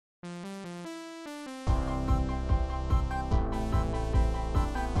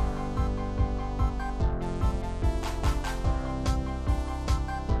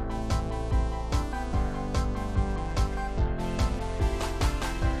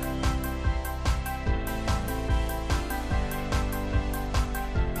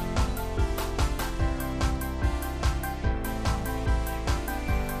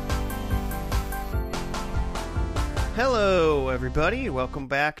everybody. Welcome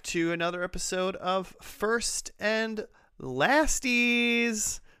back to another episode of First and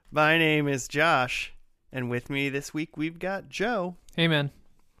Lasties. My name is Josh, and with me this week we've got Joe. Hey, man.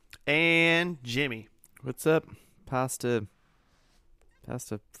 And Jimmy. What's up? Pasta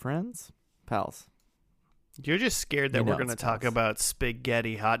friends? Pals. You're just scared that You know we're going to it's talk pals. about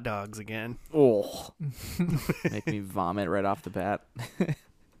spaghetti hot dogs again. Oh. Make me vomit right off the bat.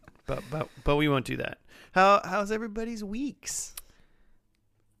 But we won't do that. How's everybody's weeks?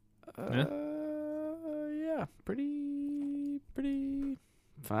 Yeah, pretty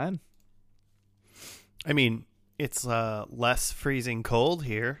fine. I mean, it's less freezing cold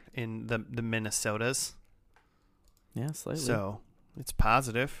here in the Minnesotas. Yeah, slightly. So it's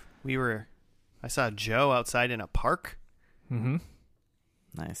positive. I saw Joe outside in a park. Mm-hmm.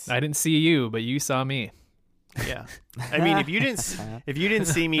 Nice. I didn't see you, but you saw me. Yeah. I mean, if you didn't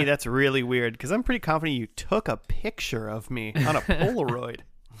see me, that's really weird because I'm pretty confident you took a picture of me on a Polaroid.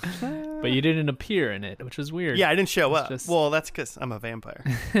 But you didn't appear in it, which was weird. Yeah, I didn't show It's up. just- Well, that's because I'm a vampire.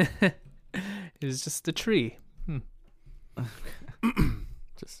 It was just a tree.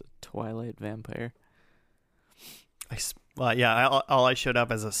 Just a Twilight vampire. All I showed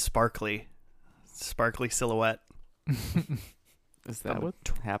up as a sparkly silhouette. Is that what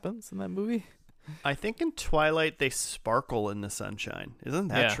happens in that movie? I think in Twilight they sparkle in the sunshine. Isn't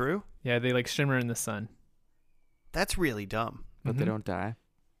that Yeah. true? Yeah, they like shimmer in the sun. That's really dumb. But they Mhm. don't die.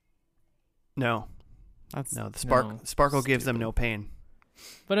 No, That's no. The No. sparkle gives them Stupid. no pain.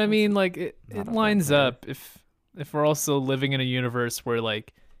 But I mean, like it Not a lines vampire. up if we're also living in a universe where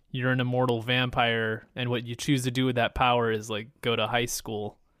like you're an immortal vampire and what you choose to do with that power is like go to high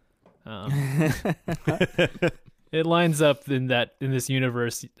school. It lines up in this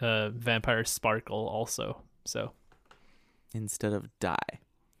universe. Vampires sparkle also. So Instead of die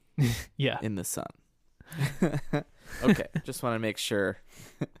yeah. in the sun. Okay, just want to make sure.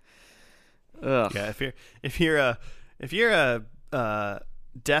 Ugh. Yeah, if you're a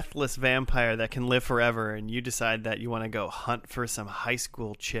deathless vampire that can live forever, and you decide that you want to go hunt for some high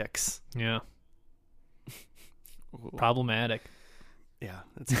school chicks, Yeah. Ooh. Problematic. yeah,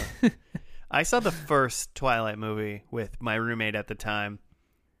 I saw the first Twilight movie with my roommate at the time,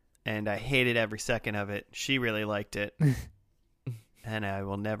 and I hated every second of it. She really liked it, and I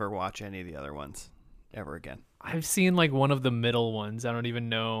will never watch any of the other ones ever again. I've seen like one of the middle ones. I don't even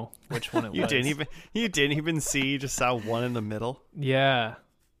know which one it You was. didn't even see. You just saw one in the middle. Yeah.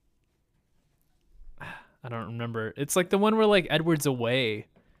 I don't remember. It's like the one where like Edward's away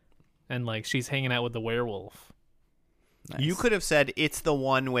and like she's hanging out with the werewolf. Nice. You could have said it's the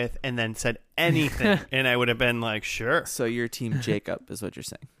one with, and then said anything, and I would have been like, sure. So you're Team Jacob, is what you're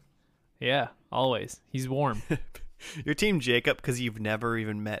saying. Yeah, always. He's warm. Your team Jacob because you've never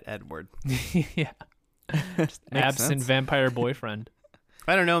even met Edward. Yeah. Just absent sense. vampire boyfriend.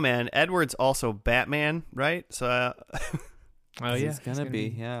 I don't know, man. Edward's also Batman, right? So, Oh yeah. He's gonna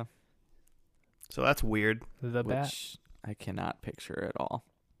be, yeah. so that's weird. the bat. Which I cannot picture at all.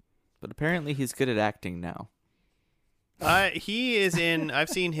 But apparently he's good at acting now. He is in. I've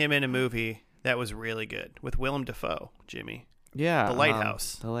seen him in a movie that was really good with Willem Dafoe. Jimmy, Yeah. The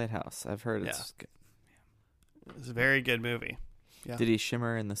Lighthouse. The Lighthouse. I've heard it's good. it was a very good movie. Yeah. Did he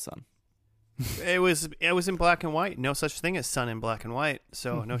shimmer in the sun? It was in black and white. No such thing as sun in black and white.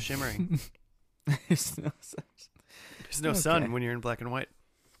 So no shimmering. There's no such- There's no Okay. sun when you're in black and white.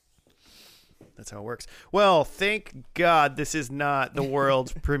 That's how it works. Well, thank God this is not the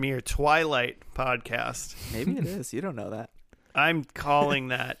world's premiere Twilight podcast. Maybe it is. You don't know that. I'm calling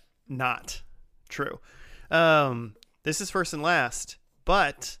that not true. This is first and last,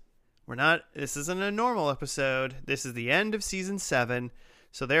 but this isn't a normal episode. This is the end of season 7.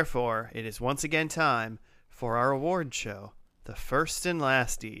 So therefore, it is once again time for our award show, the First and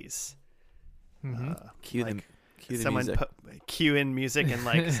Lasties. Cue Like, the someone music. cue in music and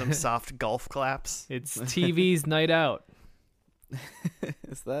like some soft golf claps. It's TV's night out.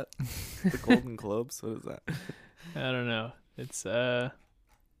 Is that the Golden Globes? What is that? I don't know. It's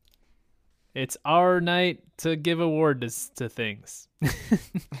our night to give awards to things.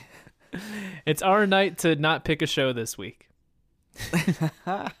 It's our night to not pick a show this week.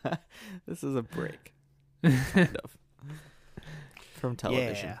 This is a break. Kind of. From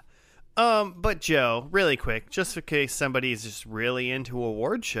television. Yeah. But Joe, really quick, just in case somebody's just really into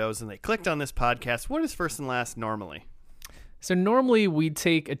award shows and they clicked on this podcast, what is first and last normally? So normally we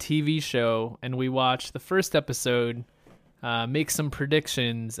take a TV show and we watch the first episode, make some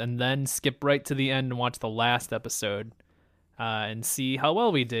predictions, and then skip right to the end and watch the last episode and see how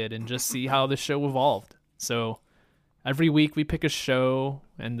well we did and just see how the show evolved. So every week we pick a show,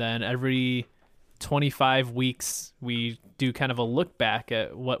 and then every 25 weeks, we do kind of a look back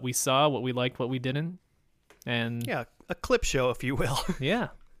at what we saw, what we liked, what we didn't. And Yeah, a clip show, if you will. yeah.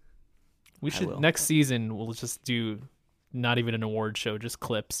 We I should will. next season we'll just do not even an award show, just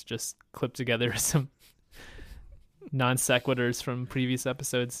clips, just clip together some non sequiturs from previous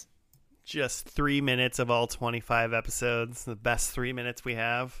episodes. Just 3 minutes of all 25 episodes, the best 3 minutes we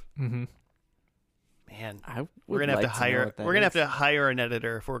have. Mm-hmm. Man, I we're would gonna have like to know hire. what that We're gonna have is. to hire an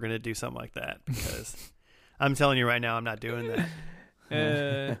editor if we're gonna do something like that. Because I'm telling you right now, I'm not doing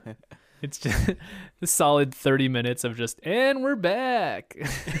that. It's just a solid 30 minutes of just, and we're back.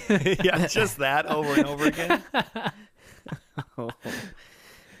 Yeah, just that over and over again.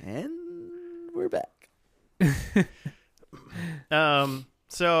 And we're back.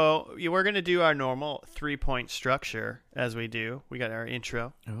 So we're gonna do our normal 3-point structure as we do. We got our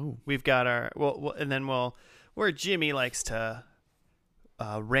intro. Oh. We've got our and then where Jimmy likes to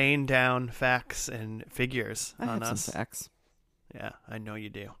rain down facts and figures I on have us. some facts. Yeah, I know you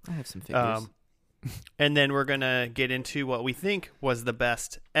do. I have some figures. And then we're gonna get into what we think was the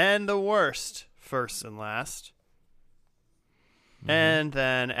best and the worst first and last. And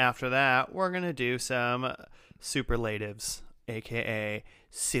then after that, we're gonna do some superlatives, aka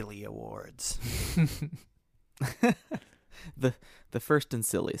silly awards. The first in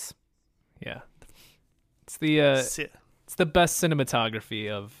sillies. Yeah. It's the Si- it's the best cinematography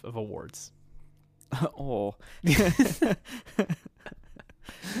of awards. Oh.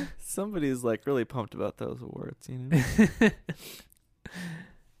 Somebody's like really pumped about those awards, you know.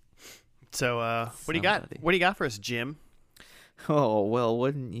 so what do you got? Somebody. What do you got for us, Jim? Oh, well,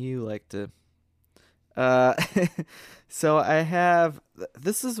 wouldn't you like to so I have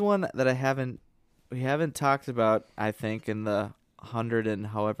this is one that we haven't talked about, I think, in the 100 and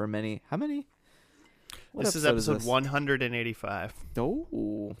however many. How many? What This is episode this? 185.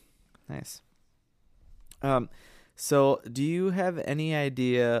 Oh, nice. So do you have any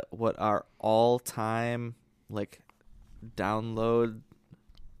idea what our all-time like download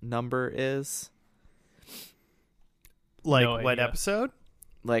number is? Like No what idea. episode?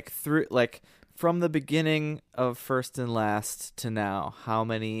 Like from the beginning of First and Last to now, how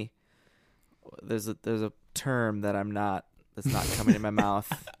many? There's a term that's not coming in my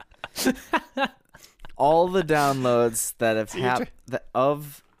mouth. All the downloads that have So you're happened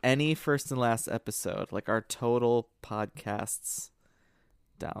of any First and Last episode, like our total podcasts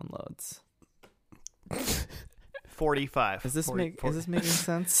downloads. 45. Is this 40. making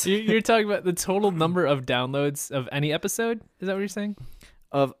sense? So you're talking about the total number of downloads of any episode? Is that what you're saying?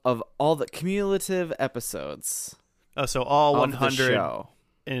 Of all the cumulative episodes Oh, so all of the show.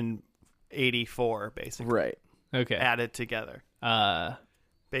 184 basically Right. Okay. added together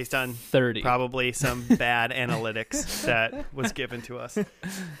based on 30. probably some bad analytics that was given to us.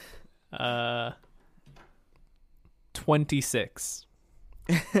 26.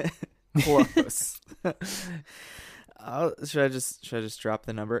 Close. Should I just drop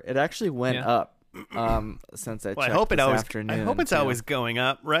the number? It actually went Yeah. up since I Well, checked I hope this I afternoon. hope it's too. always going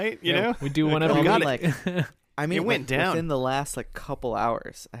up, right? You Yeah, know? we do one Well, every I week. mean, like, I mean, It went like, down. within the last like couple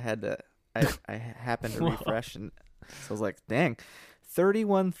hours. I had to. I happened to Whoa. refresh, and so I was like, "Dang,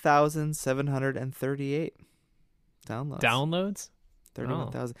 31,738 downloads." Downloads?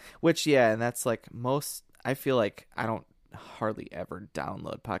 31,000. Which, yeah, and that's like most. I feel like I don't hardly ever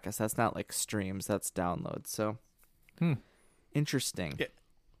download podcasts. That's not like streams. That's downloads. So interesting. Yeah.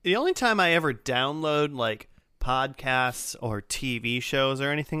 The only time I ever download like podcasts or TV shows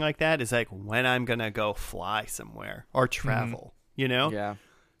or anything like that is like when I'm gonna go fly somewhere or travel. You know? Yeah.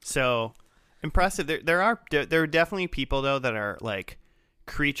 So impressive. There are definitely people though that are like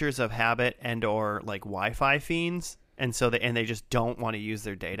creatures of habit and or like Wi-Fi fiends, and so they just don't want to use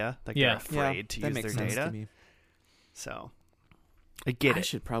their data. Like Yeah. they're afraid to that use makes their sense data. to me. So I get I it.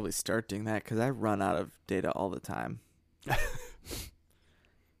 should probably start doing that because I run out of data all the time.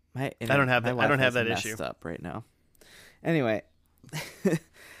 I don't have that- I don't have that messed issue. up right now. Anyway,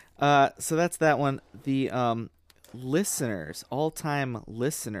 so that's that one. The listeners, all-time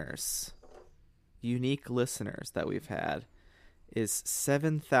listeners, unique listeners that we've had is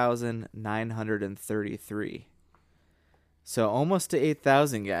 7,933. So almost to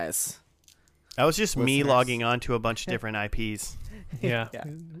 8,000, guys. That was just me Listeners. logging on to a bunch of different IPs. Yeah. Yeah.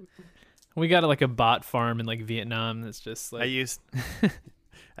 We got like a bot farm in like Vietnam that's just I like used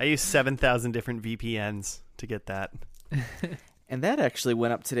 7,000 different VPNs to get that. And that actually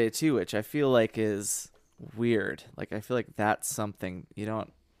went up today too, which I feel like is weird. Like I feel like that's something you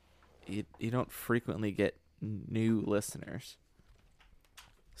don't frequently get new listeners.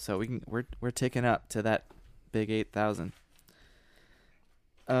 So we're ticking up to that big 8,000.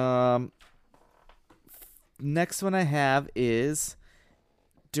 next one I have is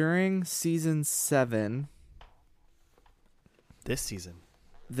during season 7. This season.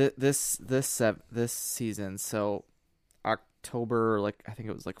 This season. So October, like I think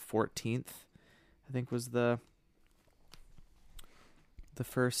it was like 14th. I think was the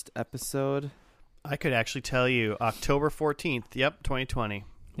first episode. I could actually tell you October 14th. Yep, 2020.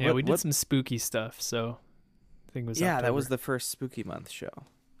 Yeah, we did some spooky stuff, so I think it was October. That was the first spooky month show.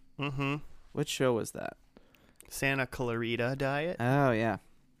 Mm-hmm. What show was that? Santa Clarita Diet. Oh yeah.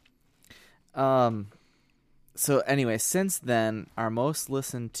 So anyway, since then, our most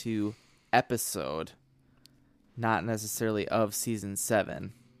listened to episode, not necessarily of season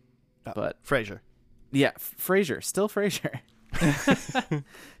 7, but Frasier. yeah, Frasier, still Frasier.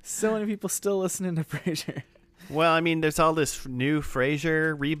 So many people still listening to Frasier. Well, I mean, there's all this new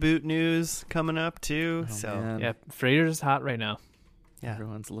Frasier reboot news coming up too. Oh, so man. Yeah, Frasier's hot right now. yeah,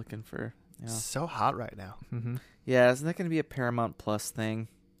 Everyone's looking for. Yeah, so hot right now. Mm-hmm. yeah, isn't that going to be a Paramount Plus thing?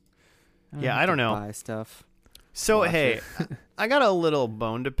 Yeah, have I don't to know. Buy stuff. So Watch hey, it. I got a little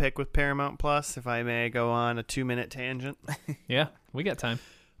bone to pick with Paramount Plus, if I may go on a 2-minute tangent. Yeah, we got time.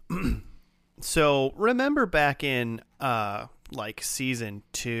 So remember back in like season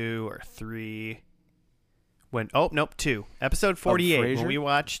 2 or 3 when 2 episode 48 when Frasier?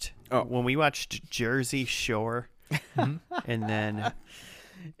 we watched Jersey Shore, and then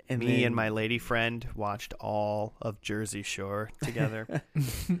me and my lady friend watched all of Jersey Shore together.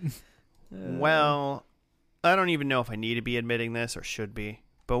 Well, I don't even know if I need to be admitting this or should be,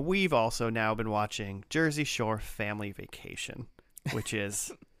 but we've also now been watching Jersey Shore Family Vacation, which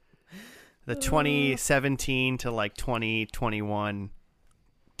is the 2017 to like 2021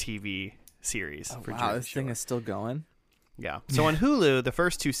 TV series for wow, Jersey this Shore. thing is still going. Yeah. So on Hulu, the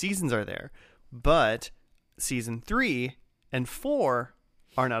first 2 seasons are there, but season 3 and 4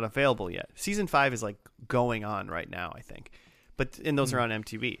 are not available yet. Season 5 is like going on right now, I think. And those are on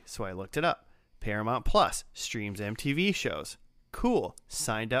MTV. So I looked it up. Paramount Plus streams MTV shows. Cool.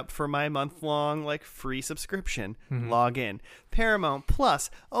 Signed up for my month-long like free subscription. Log in. Paramount Plus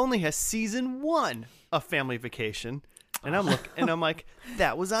only has season 1 of Family Vacation. And I'm like,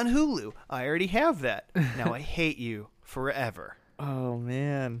 that was on Hulu. I already have that. Now I hate you forever. Oh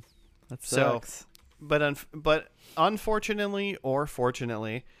man, that So- sucks. But unfortunately or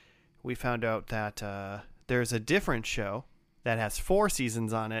fortunately, we found out that there's a different show that has 4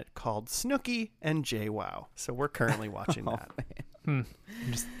 seasons on it called Snooki and JWoww. So we're currently watching that. I'm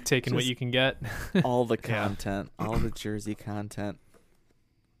just taking what Just- you can get. All the content, all the Jersey content.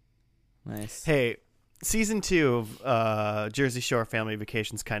 Nice. Hey, season 2 of Jersey Shore Family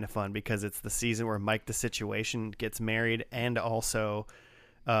Vacation is kind of fun because it's the season where Mike the Situation gets married and also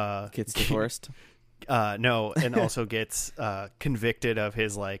Gets divorced. no, and also gets convicted of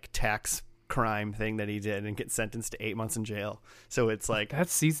his like tax crime thing that he did and gets sentenced to 8 months in jail. So it's like,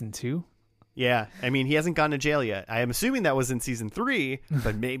 That's season 2. yeah, I mean, he hasn't gone to jail yet. I am assuming that was in season 3,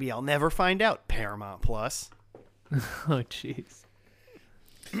 but maybe I'll never find out. Paramount Plus. Oh, jeez.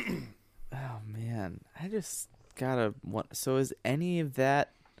 Oh man, I just gotta want. So is any of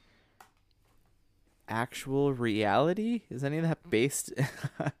that actual reality? Is any of that based?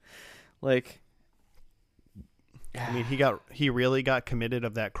 Like, I mean, he really got committed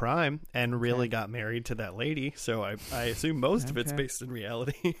of that crime and really got married to that lady. So I assume most of it's Okay. based in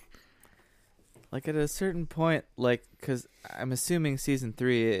reality. like at a certain point, like, because I'm assuming season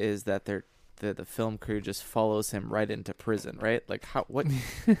 3 is that the film crew just follows him right into prison, right? Like,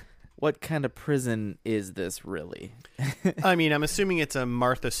 what kind of prison is this really? I mean, I'm assuming it's a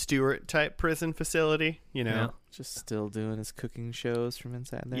Martha Stewart type prison facility. You know, Yeah. Just still doing his cooking shows from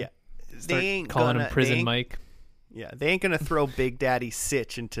inside there. Yeah. Start they ain't calling gonna, him Prison they ain't- Mike. Yeah, they ain't gonna throw Big Daddy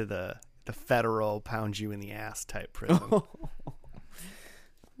Sitch into the federal pound you in the ass type prison.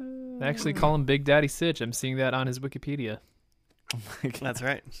 They actually call him Big Daddy Sitch. I'm seeing that on his Wikipedia. Oh my God. That's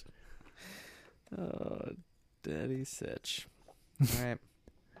right. Oh, Daddy Sitch. All right.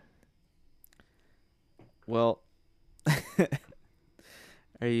 Well,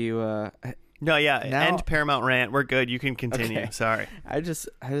 are you? No, yeah. Now- End Paramount rant. We're good. You can continue. Okay. Sorry. I just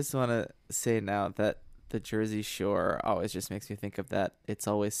want to say now that the Jersey Shore always just makes me think of that It's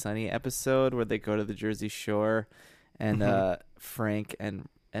Always Sunny episode where they go to the Jersey Shore and Frank and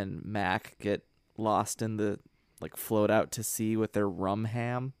Mac get lost in the, like, float out to sea with their rum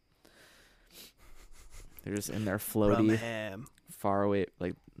ham. They're just in their floaty, Rumham. far away,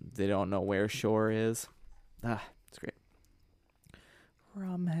 like they don't know where shore is. Ah, it's great.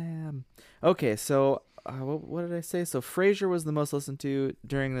 Rum ham. Okay, so what did I say? So Frasier was the most listened to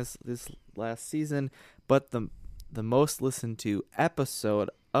during this last season, but the most listened to episode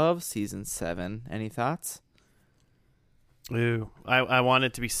of season 7. Any thoughts? Ooh, I want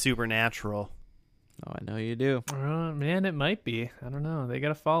it to be supernatural. Oh, I know you do. Man, it might be. I don't know. They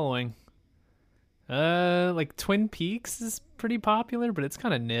got a following. Like Twin Peaks is pretty popular, but it's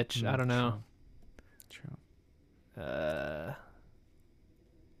kind of niche. I don't know. True.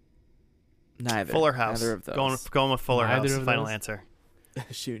 Neither. Fuller House. Neither of those. Going with Fuller Neither House. of Final those? answer.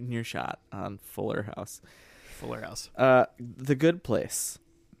 Shooting your shot on Fuller House. Fuller House. The Good Place.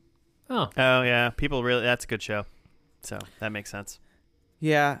 Oh, Oh yeah, people really. That's a good show. So that makes sense.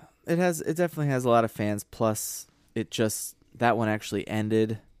 Yeah, it definitely has a lot of fans. Plus, that one actually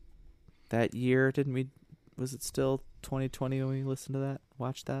ended that year, didn't we? Was it still 2020 when we listened to that?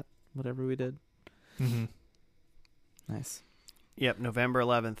 Watched that? Whatever we did. mm-hmm. Nice. Yep, November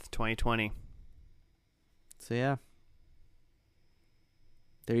 11th, 2020. So yeah,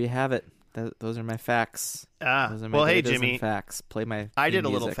 there you have it. Those are my facts. Those are my Well, hey datas and Jimmy, facts. Play my. I theme did a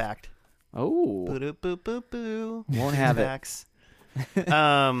little music. fact. Oh, Boo-doo-boo-boo-boo. Won't have it. Facts.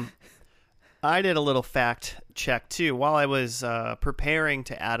 I did a little fact check too while I was preparing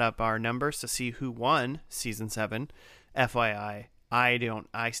to add up our numbers to see who won season 7. FYI,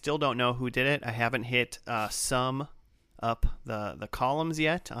 I still don't know who did it. I haven't hit sum up the columns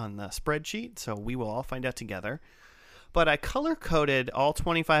yet on the spreadsheet, so we will all find out together. But I color coded all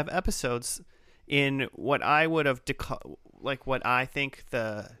 25 episodes in what I would have what I think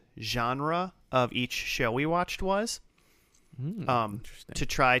the genre of each show we watched was. interesting. To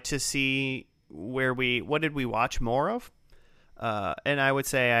try to see what did we watch more of. And I would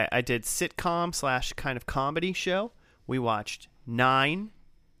say I did sitcom / kind of comedy show. We watched 9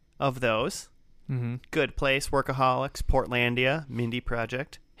 of those. Mm-hmm. Good Place, Workaholics, Portlandia, Mindy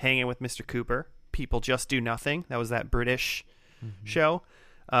Project, Hanging with Mr. Cooper, People Just Do Nothing. That was that British show.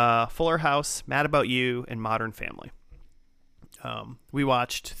 Fuller House, Mad About You, and Modern Family. We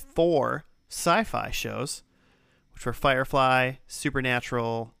watched 4 sci-fi shows, which were Firefly,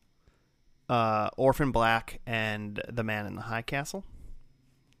 Supernatural, Orphan Black, and The Man in the High Castle.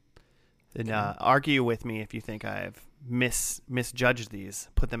 And argue with me if you think I've misjudged these,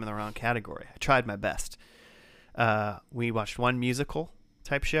 put them in the wrong category. I tried my best. We watched 1 musical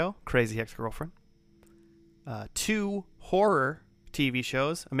type show, Crazy Ex-Girlfriend. 2 horror TV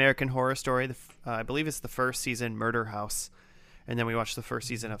shows, American Horror Story, I believe it's the first season, Murder House. And then we watched the first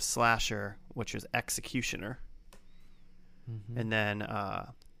season of Slasher, which is Executioner. And then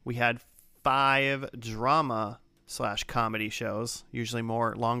we had 5 drama / comedy shows, usually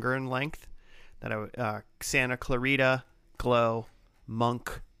longer in length. That Santa Clarita, Glow,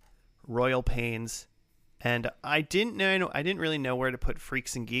 Monk, Royal Pains, and I didn't really know where to put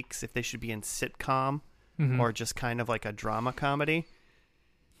Freaks and Geeks, if they should be in sitcom or just kind of like a drama comedy.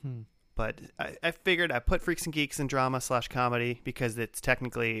 But I figured I put Freaks and Geeks in drama / comedy because it's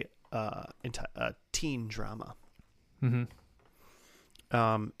technically a teen drama. Mm-hmm.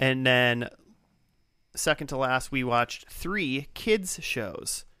 And then second to last, we watched 3 kids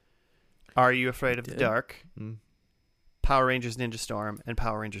shows. Are You Afraid of the Dark, Power Rangers Ninja Storm, and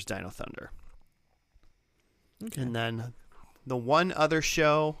Power Rangers Dino Thunder. Okay. And then the one other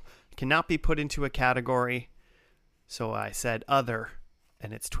show cannot be put into a category, so I said other,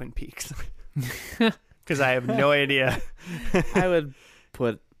 and it's Twin Peaks. Because I have no idea. I would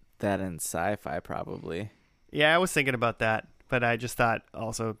put that in sci-fi probably. Yeah, I was thinking about that, but I just thought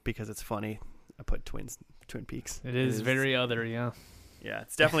also because it's funny, I put Twin Peaks. It is very other, yeah. Yeah,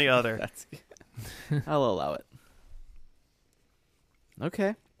 it's definitely other. I'll allow it.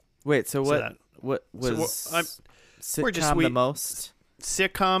 Okay. Wait, so what was sitcom the most?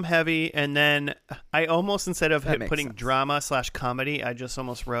 Sitcom heavy, and then I almost, instead of putting sense. drama / comedy, I just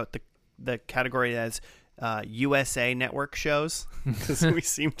almost wrote the category as USA Network shows, because we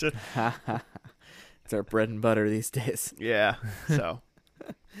seem to... It's our bread and butter these days. Yeah, so...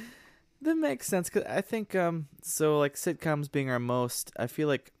 That makes sense, because I think, so like sitcoms being our most, I feel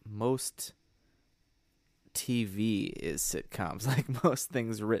like most TV is sitcoms, like most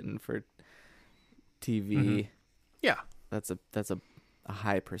things written for TV. Mm-hmm. Yeah. That's a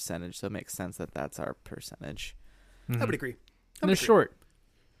high percentage, so it makes sense that that's our percentage. I would agree. And it's short.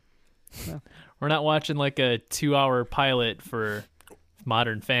 Yeah. We're not watching like a 2-hour pilot for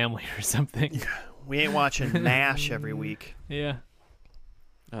Modern Family or something. Yeah. We ain't watching MASH every week. Yeah.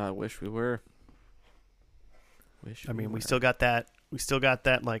 I wish we were. We still got that. We still got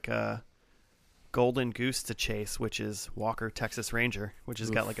that like golden goose to chase, which is Walker Texas Ranger, which has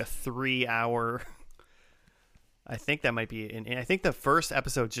got like a 3-hour. I think that might be. I think the first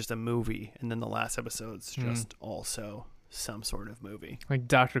episode's just a movie, and then the last episode's just also some sort of movie. Like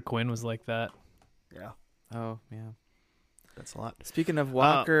Dr. Quinn was like that. Yeah. Oh yeah. That's a lot. Speaking of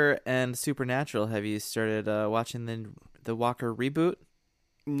Walker and Supernatural, have you started watching the Walker reboot.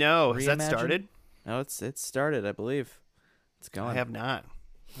 No, has that Reimagine? started? No, it's started, I believe. It's going. I have not.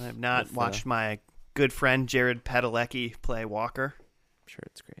 I have not With, watched my good friend Jared Padalecki play Walker. I'm sure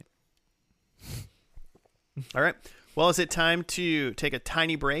it's great. All right. Well, is it time to take a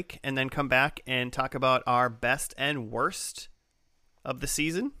tiny break and then come back and talk about our best and worst of the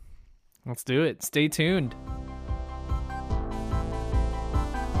season? Let's do it. Stay tuned.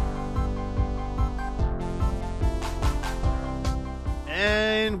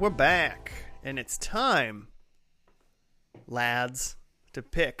 And we're back. And it's time, lads, to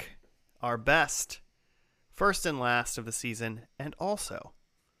pick our best, first and last of the season, and also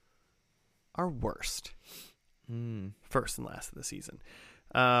our worst, first and last of the season.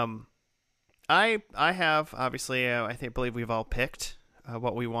 I have, obviously, believe we've all picked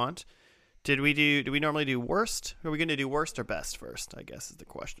what we want. Do we normally do worst? Are we going to do worst or best first, I guess is the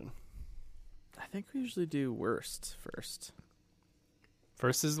question. I think we usually do worst first.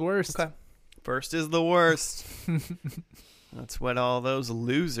 First is the worst. Okay. First is the worst. That's what all those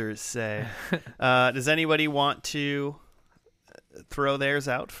losers say. Does anybody want to throw theirs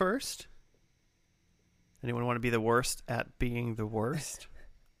out first? Anyone want to be the worst at being the worst?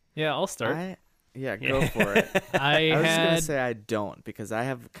 Yeah, I'll start. Go for it. I was just had gonna say I don't because I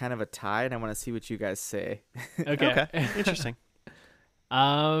have kind of a tie and I want to see what you guys say. okay. Interesting.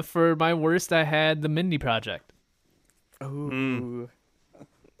 For my worst, I had the Mindy Project. Ooh.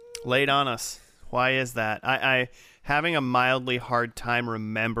 Lay it on us. Why is that? I having a mildly hard time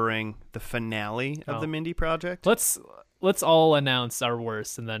remembering the finale of the Mindy Project. Let's all announce our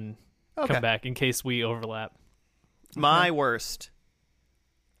worst and then Okay. come back in case we overlap. My worst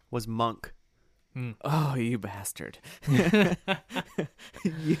was Monk. Oh, you bastard.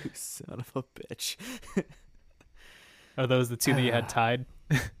 You son of a bitch. Are those the two that you had tied?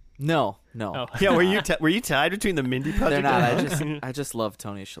 No. Oh. Yeah, were you tied between the Mindy Project? They're not. and Monk? I just love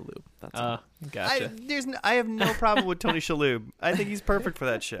Tony Shalhoub. That's all. Gotcha. I have no problem with Tony Shalhoub. I think he's perfect for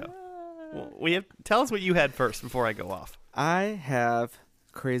that show. Well, tell us what you had first before I go off. I have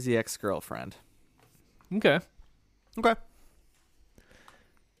Crazy Ex-Girlfriend. Okay. Okay.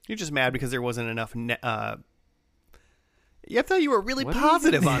 You're just mad because there wasn't enough. I thought you were really What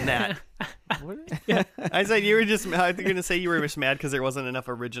positive on that. What? I said you were just. I think you're gonna say you were just mad because there wasn't enough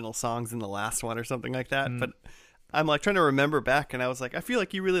original songs in the last one or something like that. But I'm like trying to remember back, and I was like, I feel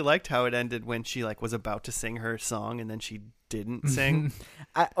like you really liked how it ended when she like was about to sing her song and then she didn't sing.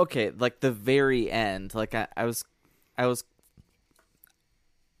 Okay, like the very end. Like I was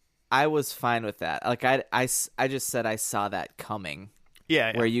fine with that. Like I just said I saw that coming.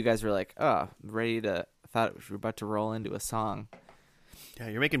 Yeah. Where you guys were like, oh, thought we were about to roll into a song. Yeah,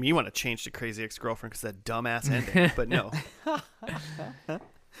 you're making me want to change to Crazy Ex-Girlfriend because that dumbass ending. But no. That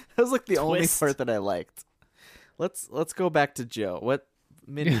was like the only part that I liked. Let's go back to Joe. What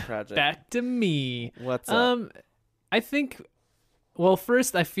Mindy Project? Back to me. What's up? I think. Well,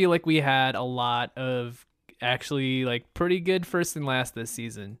 first, I feel like we had a lot of actually like pretty good first and last this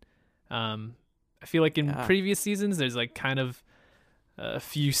season. I feel like in previous seasons, there's like kind of a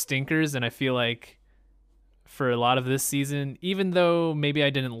few stinkers, and I feel like for a lot of this season, even though maybe I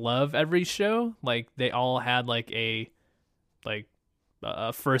didn't love every show, like they all had like a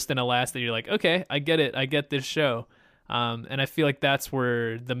first and a last that you're like, okay, I get it, I get this show. And I feel like that's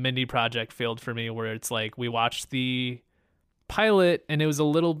where the Mindy Project failed for me, where it's like we watched the pilot and it was a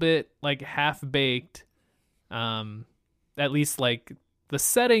little bit like half baked. At least like the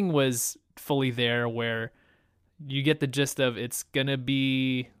setting was fully there where you get the gist of it's gonna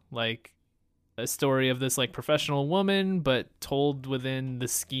be like a story of this like professional woman, but told within the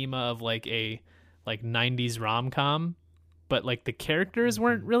schema of like a like 90s rom-com. But like the characters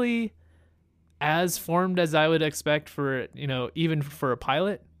weren't really as formed as I would expect for, even for a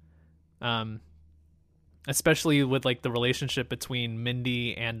pilot. Especially with like the relationship between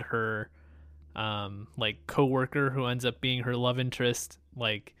Mindy and her like coworker who ends up being her love interest.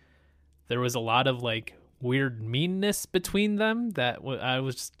 Like there was a lot of like weird meanness between them that I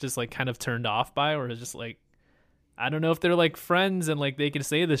was just like kind of turned off by, or just like, I don't know if they're like friends and like they can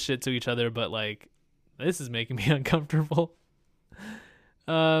say this shit to each other, but like this is making me uncomfortable.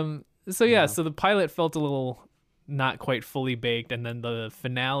 So the pilot felt a little not quite fully baked, and then the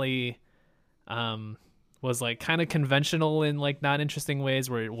finale was like kind of conventional in like not interesting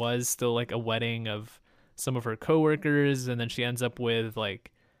ways, where it was still like a wedding of some of her coworkers, and then she ends up with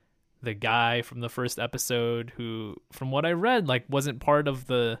like the guy from the first episode who, from what I read, like wasn't part of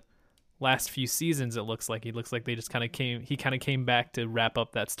the last few seasons. It looks like they just kind of came back to wrap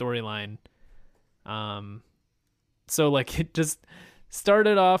up that storyline. So like it just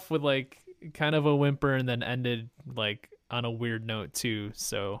started off with like kind of a whimper and then ended like on a weird note too.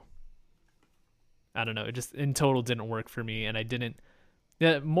 So I don't know. It just in total didn't work for me, and I didn't.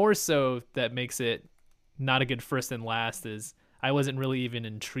 Yeah, more so that makes it not a good first and last is I wasn't really even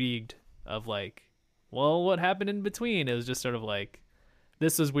intrigued of like, well, what happened in between? It was just sort of like,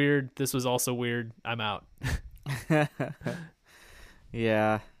 this was weird. This was also weird. I'm out.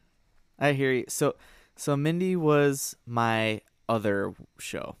 Yeah, I hear you. So Mindy was my other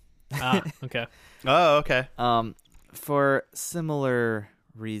show. Okay. Oh, okay. For similar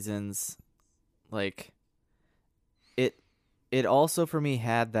reasons, like it also for me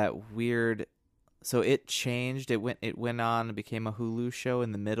had that weird. So it changed. It went on and became a Hulu show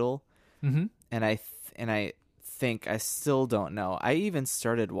in the middle, Mm-hmm. and I think I still don't know. I even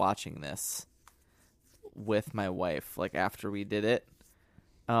started watching this with my wife like after we did it,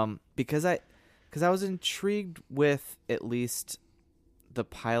 because I was intrigued with at least the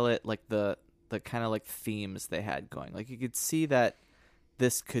pilot, like the kind of like themes they had going. Like you could see that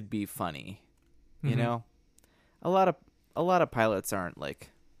this could be funny, you Mhm. know. A lot of pilots aren't like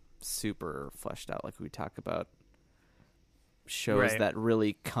super fleshed out, like we talk about shows Right. that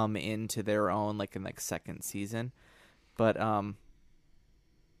really come into their own like in like second season. But I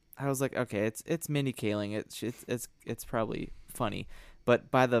was like, okay, it's Mindy Kaling. It's probably funny.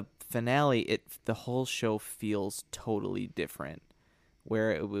 But by the finale, the whole show feels totally different.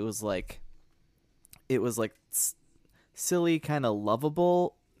 Where it was like silly, kind of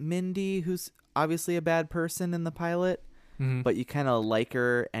lovable Mindy, who's obviously a bad person in the pilot, Mhm. but you kind of like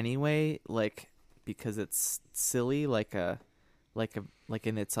her anyway, like because it's silly, like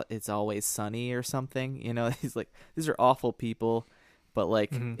in It's Always Sunny or something. You know, he's like, these are awful people, but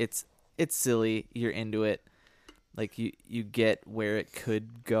like Mhm. it's silly. You're into it. Like you get where it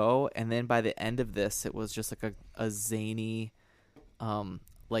could go, and then by the end of this, it was just like a zany,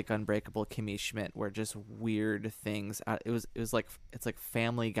 like Unbreakable Kimmy Schmidt, where just weird things. It was like it's like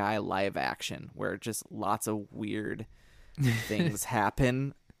Family Guy live action, where just lots of weird things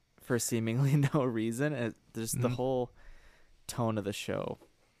happen for seemingly no reason. And just the Mhm. whole tone of the show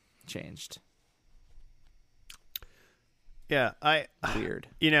changed. Yeah, Weird.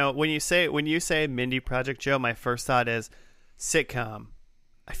 you know, when you say Mindy Project Joe, my first thought is sitcom.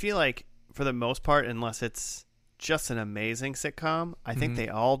 I feel like for the most part, unless it's just an amazing sitcom, I think Mhm. they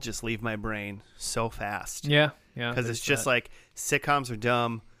all just leave my brain so fast. Yeah. Because there's it's just that. like sitcoms are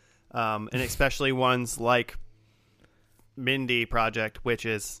dumb, and especially ones like Mindy Project, which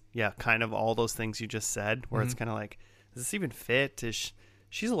is kind of all those things you just said, where it's Mhm. kind of like, does this even fit?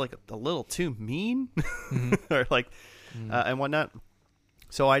 She's like a little too mean, Mhm. or like, and whatnot.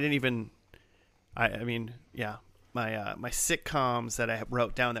 So I didn't even. I mean, yeah, my sitcoms that I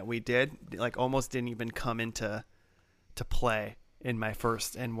wrote down that we did like almost didn't even come into play in my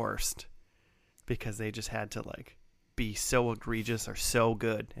first and worst, because they just had to like be so egregious or so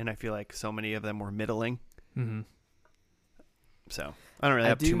good, and I feel like so many of them were middling. Mhm. So I don't really I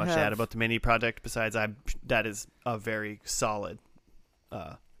have too do much to add have- about the Mini Project, besides that is a very solid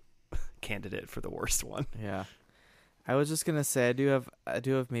candidate for the worst one. Yeah. I was just gonna say I do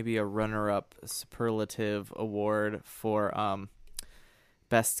have maybe a runner-up superlative award for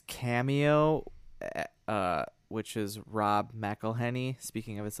best cameo, which is Rob McElhenney.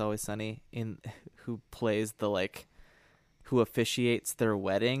 Speaking of It's Always Sunny, who plays who officiates their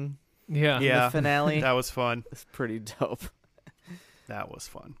wedding Yeah. in Yeah. the finale. That was fun. It's pretty dope. That was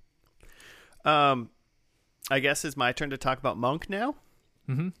fun. I guess it's my turn to talk about Monk now.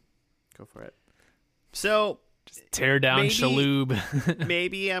 Mm-hmm. Go for it. So Tear down Maybe- Shaloub.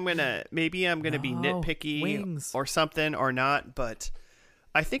 maybe I'm gonna be No, nitpicky wings. or something or not, but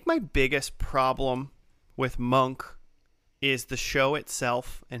I think my biggest problem with Monk is the show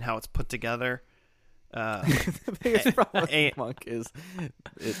itself and how it's put together. The biggest problem with and- Monk is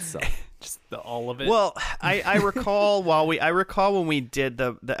itself. Just all of it. Well, I recall when we did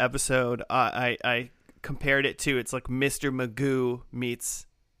the episode, I compared it to, it's like Mr. Magoo meets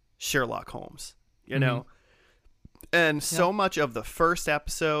Sherlock Holmes, you know? And so much of the first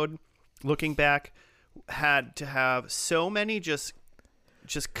episode, looking back, had to have so many just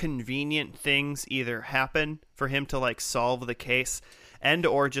convenient things either happen for him to like solve the case, and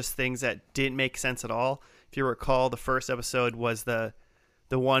or just things that didn't make sense at all. If you recall, the first episode was the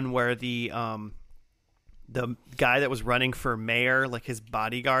one where the guy that was running for mayor, like his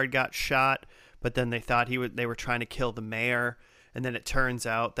bodyguard got shot, but then they thought they were trying to kill the mayor, and then it turns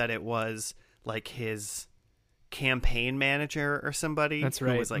out that it was like his campaign manager or somebody That's who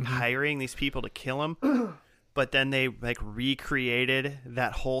right. was like Mhm. hiring these people to kill him. but then they like recreated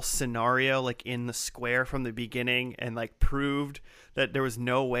that whole scenario like in the square from the beginning and like proved that there was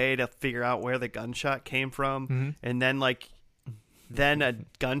no way to figure out where the gunshot came from. And then a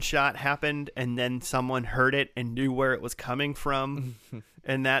gunshot happened and then someone heard it and knew where it was coming from.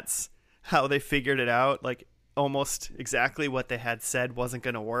 And that's how they figured it out. Like almost exactly what they had said wasn't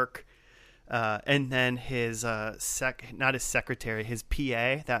going to work. And then his not his secretary, his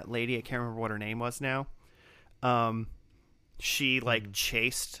PA, that lady, I can't remember what her name was now. She like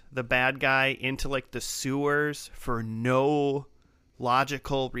chased the bad guy into like the sewers for no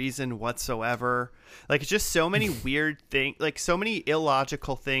logical reason whatsoever. Like it's just so many weird things, like so many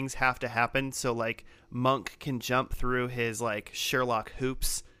illogical things have to happen so like Monk can jump through his like Sherlock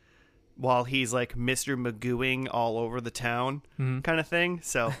hoops while he's like Mr. Magooing all over the town kind of thing.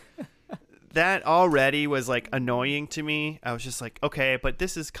 So that already was like annoying to me. I was just like, okay, but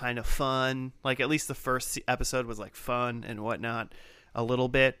this is kind of fun. Like at least the first episode was like fun and whatnot a little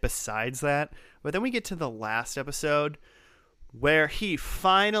bit besides that. But then we get to the last episode where he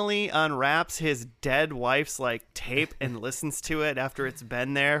finally unwraps his dead wife's like tape and listens to it after it's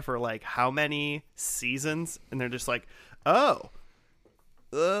been there for like how many seasons. And they're just like, oh,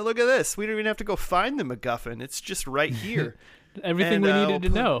 look at this. We don't even have to go find the MacGuffin. It's just right here. Everything we needed to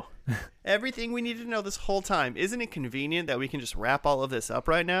know. Everything we needed to know this whole time. Isn't it convenient that we can just wrap all of this up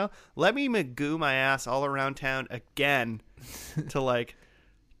right now? Let me Magoo my ass all around town again to like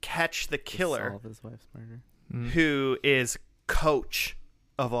catch the killer Solve his wife's murder. who is coach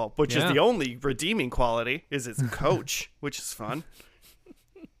of all, which is the only redeeming quality is its coach, which is fun.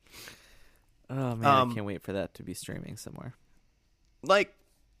 Oh man, I can't wait for that to be streaming somewhere. Like,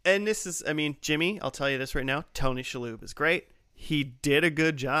 and this is, I mean, Jimmy, I'll tell you this right now. Tony Shalhoub is great. He did a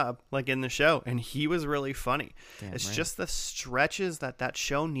good job, like in the show, and he was really funny. Damn it's right. just the stretches that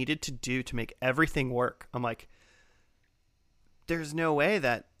show needed to do to make everything work. I'm like, there's no way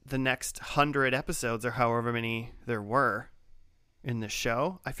that the next 100 episodes or however many there were in the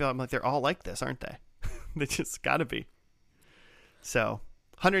show, I'm like they're all like this, aren't they? They just got to be. So,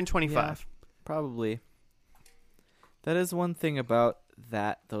 125. Yeah, probably. That is one thing about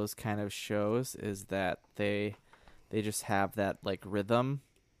those kind of shows is that they just have that like rhythm.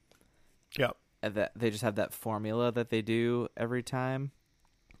 Yep. And that they just have that formula that they do every time.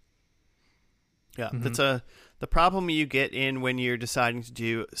 Yeah, that's the problem you get in when you're deciding to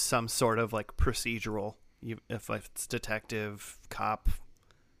do some sort of like procedural, if it's detective, cop,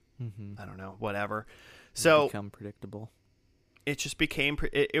 I don't know, whatever. So become predictable. It just became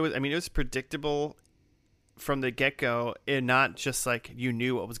it was. I mean, it was predictable from the get-go, and not just like you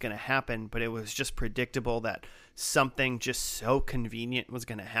knew what was going to happen, but it was just predictable that something just so convenient was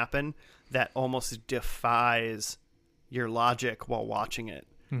going to happen that almost defies your logic while watching it.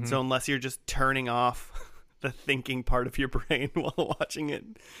 So unless you're just turning off the thinking part of your brain while watching it,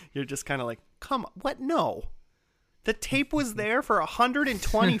 you're just kind of like, come on, what? No. The tape was there for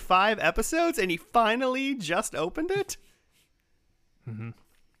 125 episodes and he finally just opened it?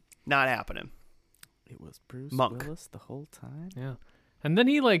 Not happening. It was Bruce Monk. Willis the whole time. Yeah. And then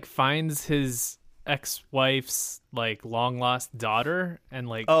he like finds his ex-wife's like long lost daughter and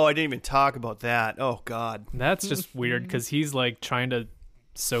like Oh, I didn't even talk about that. Oh God. that's just weird because he's like trying to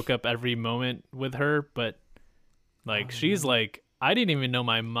soak up every moment with her, but like she's like, I didn't even know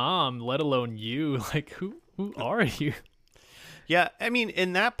my mom, let alone you. Like who are you? Yeah, I mean,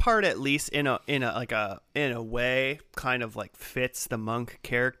 in that part at least, in a way, kind of like fits the Monk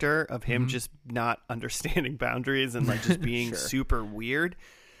character of him just not understanding boundaries and like just being super weird.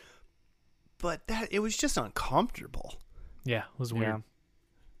 But it was just uncomfortable. Yeah, it was weird.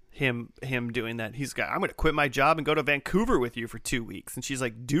 Him doing that. He's got, I'm going to quit my job and go to Vancouver with you for 2 weeks, and she's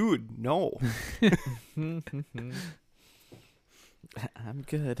like, dude, no. I'm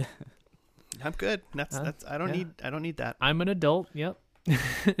good. I'm good. That's I don't need that. I'm an adult. Yep.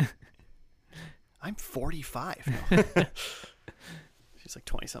 I'm 45. No. She's like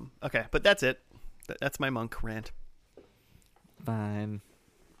 20 something. Okay, but that's it. That's my Monk rant. Fine.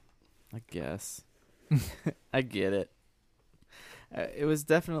 I guess. I get it. It was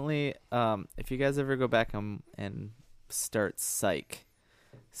definitely if you guys ever go back and start Psych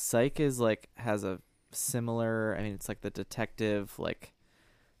is like has a similar, I mean it's like the detective like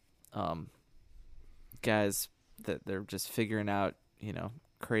guys that they're just figuring out, you know,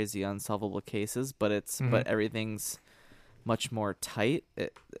 crazy unsolvable cases, but but everything's much more tight.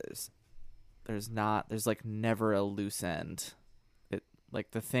 There's like never a loose end.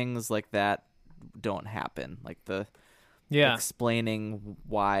 Like the things like that don't happen. Like the explaining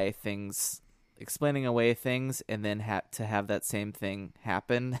away things and then to have that same thing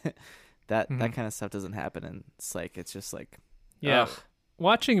happen That kind of stuff doesn't happen in Psych. It's just like, Yeah. ugh,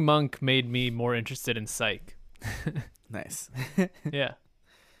 Watching Monk made me more interested in Psych. nice. Yeah.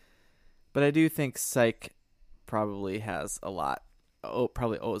 But I do think Psych probably has a lot.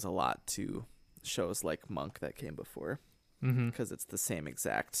 Probably owes a lot to shows like Monk that came before, because it's the same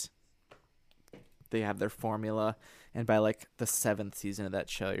exact. They have their formula, and by like the 7th season of that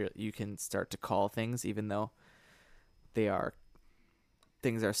show, you can start to call things, even though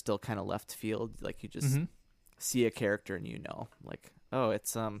things are still kind of left field. Like you just see a character and you know, like, oh,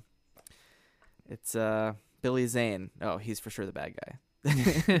 it's Billy Zane. Oh, he's for sure the bad guy.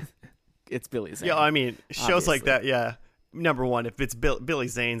 It's Billy Zane. Yeah, I mean, shows like obviously. that, yeah. Number one, if it's Billy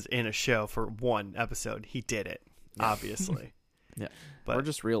Zane's in a show for one episode, he did it, obviously. Yeah. But Or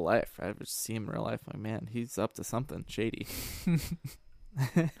just real life. I just see him in real life. Like, man, he's up to something shady.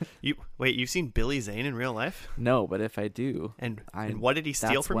 you've seen Billy Zane in real life? No, but if I do, And what did he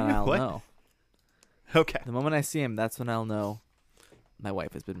steal that's from when you? I'll What? know. Okay. The moment I see him, that's when I'll know my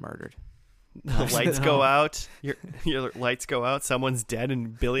wife has been murdered. The lights go out. Your lights go out. Someone's dead,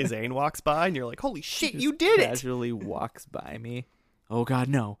 and Billy Zane walks by, and you're like, "Holy shit, you did it!" Casually walks by me. Oh God,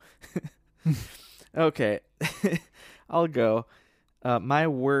 no. Okay, I'll go. My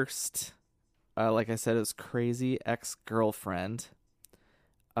worst, like I said, is Crazy Ex-Girlfriend.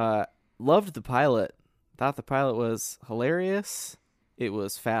 Loved the pilot. Thought the pilot was hilarious. It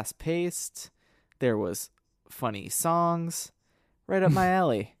was fast paced. There was funny songs. Right up my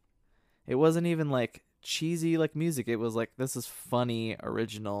alley. It wasn't even like cheesy like music. It was like, this is funny,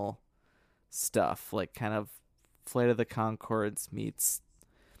 original stuff. Like kind of Flight of the Conchords meets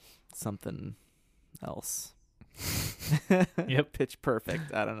something else. Yep. Pitch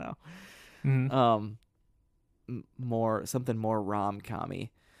Perfect. I don't know. Something more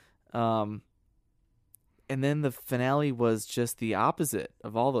rom-commy. And then the finale was just the opposite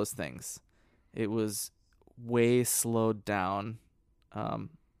of all those things. It was way slowed down.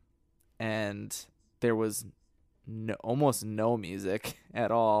 And there was almost no music at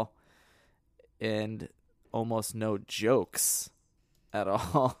all, and almost no jokes at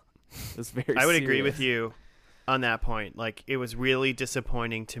all. It was very I would serious. agree with you on that point. Like, it was really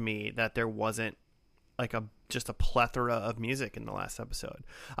disappointing to me that there wasn't like just a plethora of music in the last episode.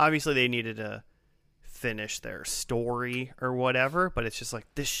 Obviously, they needed to finish their story or whatever, but it's just like,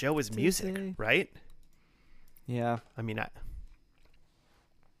 this show is music, right? Yeah. I mean,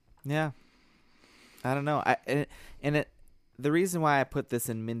 Yeah. I don't know. The reason why I put this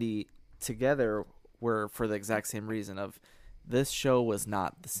and Mindy together were for the exact same reason of this show was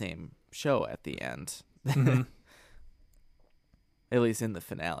not the same show at the end. At least in the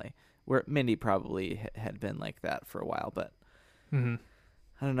finale, where Mindy probably had been like that for a while, but I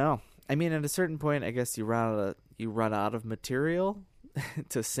don't know. I mean, at a certain point, I guess you run out of material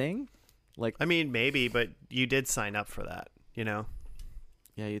to sing. Like, I mean, maybe, but you did sign up for that, you know?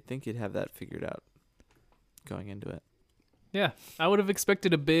 Yeah, you'd think you'd have that figured out going into it. Yeah, I would have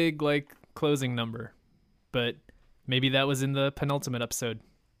expected a big like closing number, but maybe that was in the penultimate episode.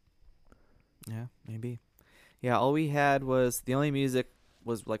 Yeah, maybe. Yeah, all we had was the only music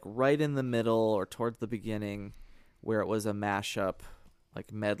was like right in the middle or towards the beginning, where it was a mashup,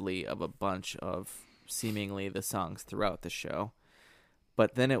 like medley of a bunch of seemingly the songs throughout the show.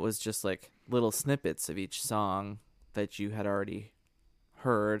 But then it was just like little snippets of each song that you had already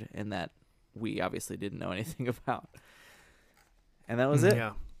heard and that we obviously didn't know anything about. And that was it.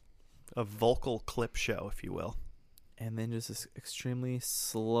 Yeah. A vocal clip show, if you will. And then just this extremely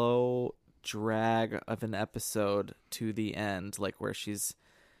slow drag of an episode to the end, like where she's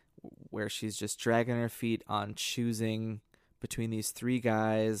just dragging her feet on choosing between these three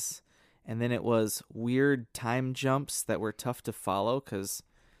guys. And then it was weird time jumps that were tough to follow because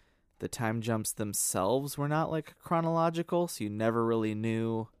the time jumps themselves were not like chronological, so you never really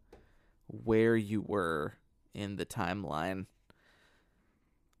knew where you were in the timeline.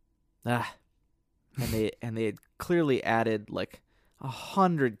 And they had clearly added like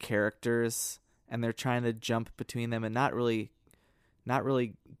 100 characters, and they're trying to jump between them and not really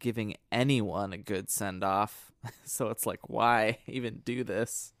giving anyone a good send off. So it's like, why even do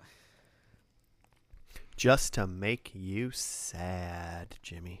this? Just to make you sad,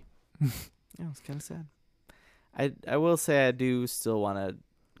 Jimmy. Yeah, it was kind of sad. I will say I do still want to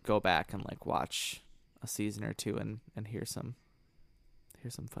go back and like watch a season or two and hear some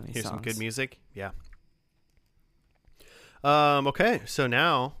funny Here's songs. some good music. Yeah. Okay, so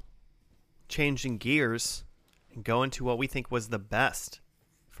now changing gears and going to what we think was the best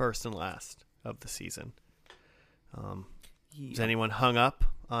first and last of the season. Is anyone hung up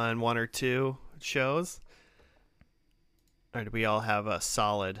on one or two shows? Or do we all have a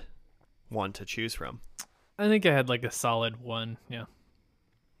solid one to choose from. I think I had like a solid 1. Yeah.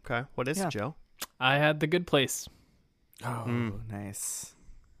 Okay, what is Yeah. it, Joe? I had The Good Place. Oh, Mm. nice.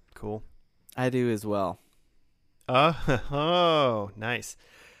 Cool. I do as well. Oh, nice.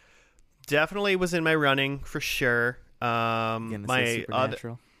 Definitely was in my running for sure. You gonna say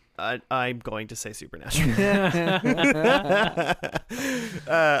Supernatural? I'm going to say Supernatural.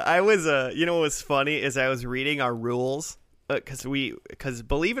 I was, you know what was funny is I was reading our rules because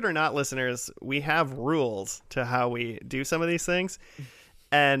believe it or not, listeners, we have rules to how we do some of these things,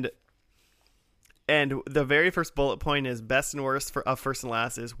 and the very first bullet point is best and worst of first and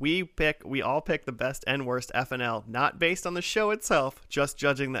last is we all pick the best and worst FNL, not based on the show itself, just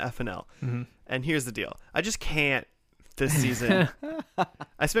judging the FNL. Mm-hmm. And here's the deal: I just can't this season.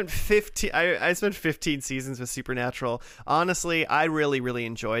 I spent 15 seasons with Supernatural. Honestly, I really, really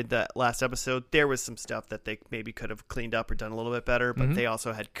enjoyed that last episode. There was some stuff that they maybe could have cleaned up or done a little bit better, but they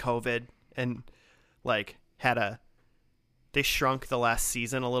also had COVID and like they shrunk the last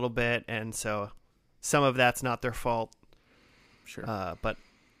season a little bit, and so some of that's not their fault. Sure. But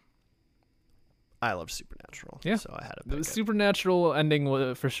I loved Supernatural. Yeah. So I had to The pick it. Supernatural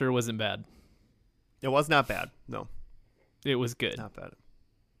ending for sure wasn't bad. It was not bad. No, It was good. not bad.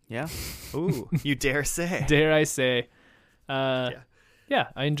 Yeah. Ooh, you dare say. Dare I say. Yeah. Yeah,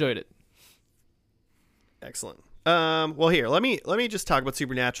 I enjoyed it. Excellent. Well, here, let me just talk about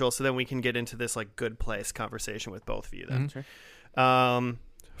Supernatural, so then we can get into this like good place conversation with both of you. Then, Sure.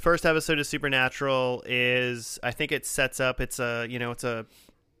 First episode of Supernatural is, I think it sets up. It's a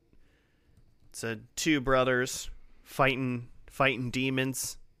two brothers fighting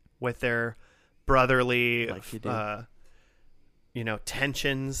demons with their brotherly, Like you do.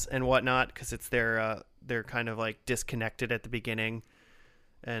 tensions and whatnot, because it's they're kind of like disconnected at the beginning,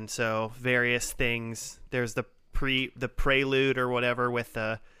 and so various things. There's the prelude or whatever with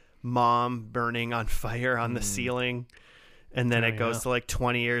the mom burning on fire on the ceiling, and then it goes to like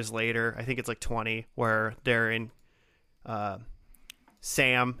 20 years later. I think it's like 20, where they're in.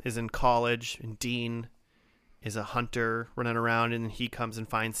 Sam is in college, and Dean is a hunter running around, and he comes and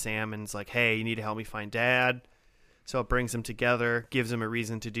finds Sam and is like, "Hey, you need to help me find Dad." So it brings them together, gives them a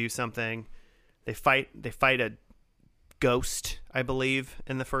reason to do something. They fight a ghost, I believe,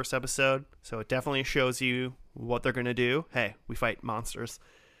 in the first episode. So it definitely shows you what they're going to do. Hey, we fight monsters.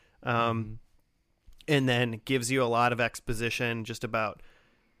 And then gives you a lot of exposition just about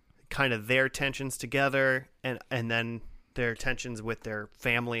kind of their tensions together, and then their tensions with their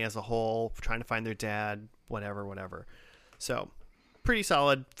family as a whole, trying to find their dad, whatever. So pretty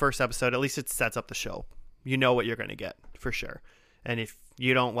solid first episode. At least it sets up the show. You know what you're going to get for sure. And if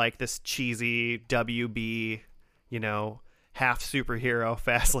you don't like this cheesy WB, half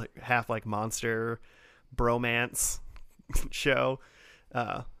superhero, half like monster bromance show,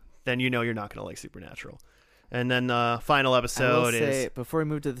 then you're not going to like Supernatural. And then the final episode I will is... say, before we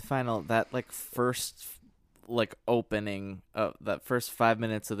move to the final, that like first opening of that first 5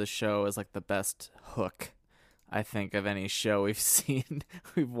 minutes of the show is like the best hook, I think, of any show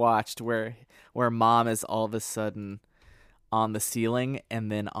we've watched, where mom is all of a sudden on the ceiling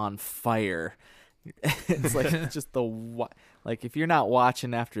and then on fire. It's like just like if you're not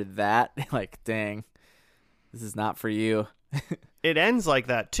watching after that, like, dang, this is not for you. It ends like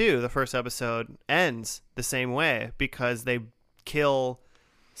that too. The first episode ends the same way because they kill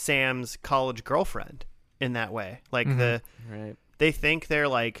Sam's college girlfriend in that way. Like Right. they think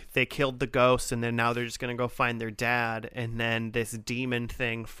they killed the ghost, and then now they're just going to go find their dad, and then this demon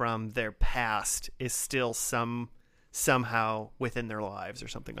thing from their past is still somehow within their lives or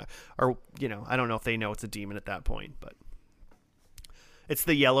something. Or, I don't know if they know it's a demon at that point, but it's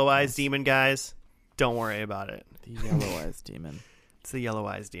the yellow eyes demon, guys. Don't worry about it. The yellow eyes demon. It's the yellow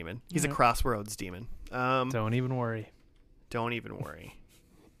eyes demon. He's a Crossroads demon. Don't even worry. Don't even worry.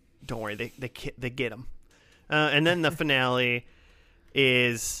 Don't worry. They get him. And then the finale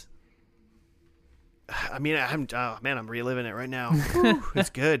is... I'm reliving it right now. Whew, it's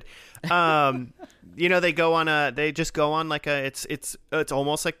good. They just go on like it's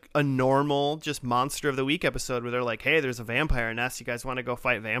almost like a normal just Monster of the Week episode where they're like, hey, there's a vampire nest. You guys want to go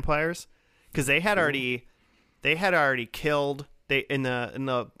fight vampires? Because they had already killed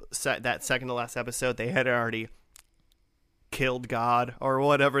that second to last episode. They had already killed God or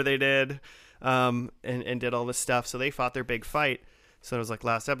whatever they did, and did all this stuff. So they fought their big fight. So it was like,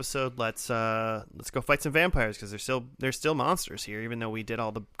 last episode, let's go fight some vampires because there's still monsters here, even though we did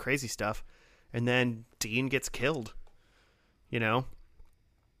all the crazy stuff. And then Dean gets killed, and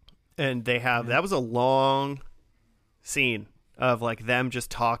that was a long scene of like them just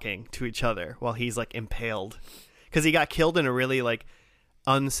talking to each other while he's like impaled, because he got killed in a really like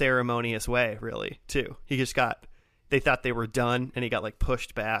unceremonious way, really, too. They thought they were done, and he got like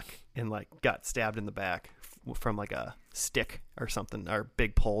pushed back and like got stabbed in the back from like a stick or something, or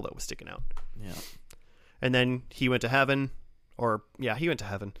big pole that was sticking out. Yeah. And then he went to heaven, he went to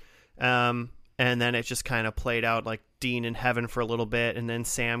heaven. And then it just kind of played out like Dean in heaven for a little bit, and then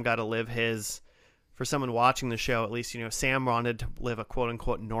Sam got to live his, for someone watching the show at least, Sam wanted to live a quote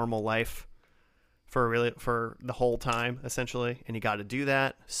unquote normal life for the whole time, essentially, and he got to do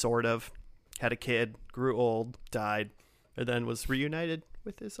that, sort of. Had a kid, grew old, died, and then was reunited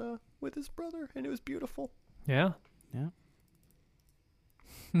with his brother, and it was beautiful. Yeah. Yeah.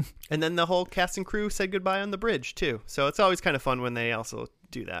 And then the whole cast and crew said goodbye on the bridge too. So it's always kind of fun when they also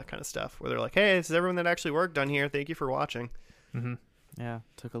do that kind of stuff, where they're like, "Hey, this is everyone that actually worked on here. Thank you for watching." Mm-hmm. Yeah.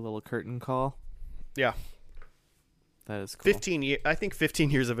 Took a little curtain call. Yeah. That is cool. 15 years. I think 15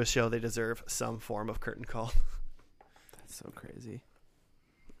 years of a show, they deserve some form of curtain call. That's so crazy.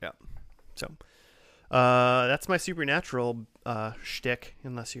 Yeah. So that's my Supernatural shtick.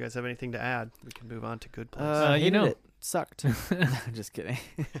 Unless you guys have anything to add, we can move on to Good Place. It sucked. I'm just kidding.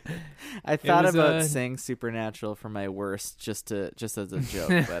 I thought about saying Supernatural for my worst, just as a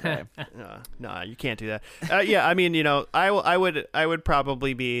joke, but no, you can't do that. Yeah, I mean, I would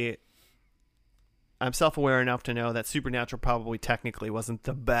probably be. I'm self-aware enough to know that Supernatural probably technically wasn't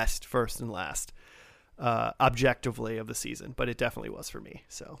the best first and last, objectively, of the season, but it definitely was for me.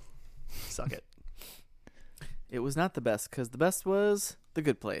 So, suck it. It was not the best, because the best was The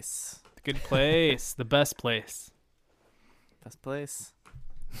Good Place. The Good Place. The best place. Best place.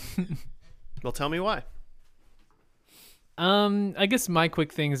 Well, tell me why. I guess my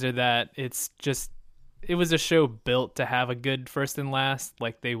quick things are that it was a show built to have a good first and last.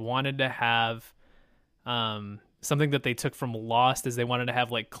 Like, they wanted to have something that they took from Lost, is they wanted to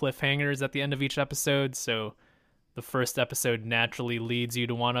have like cliffhangers at the end of each episode. So the first episode naturally leads you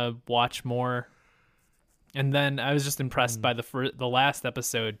to want to watch more. And then I was just impressed by the last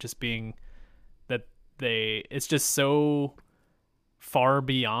episode, just being that it's just so far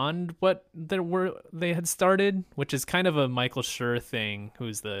beyond what they had started, which is kind of a Michael Schur thing,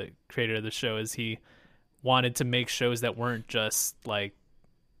 who's the creator of the show, is he wanted to make shows that weren't just like,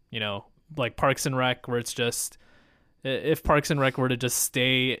 like Parks and Rec, where it's just, if Parks and Rec were to just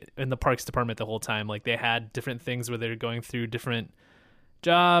stay in the Parks department the whole time, like they had different things where they're going through different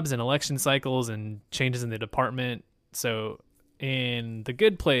jobs and election cycles and changes in the department. So in The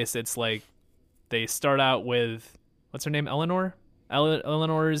Good Place, it's like they start out with, what's her name?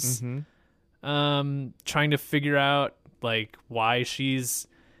 Eleanor's trying to figure out like why she's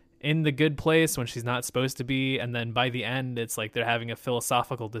in the good place when she's not supposed to be, and then by the end it's like they're having a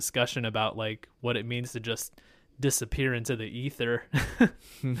philosophical discussion about like what it means to just disappear into the ether.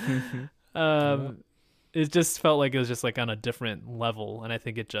 It just felt like it was just like on a different level, and I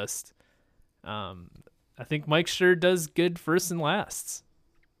think it just I think Mike Schur does good first and lasts,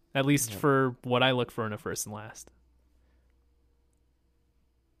 at least for what I look for in a first and last.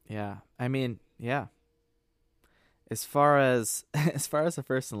 Yeah, I mean, yeah. As far as the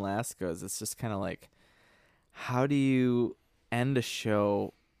first and last goes, it's just kind of like, how do you end a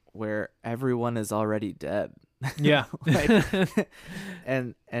show where everyone is already dead? Yeah.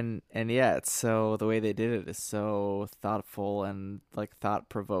 and yeah, it's so, the way they did it is so thoughtful and like thought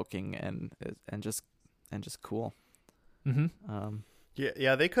provoking and just cool. Mm-hmm.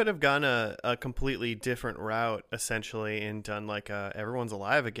 Yeah, they could have gone a completely different route, essentially, and done like everyone's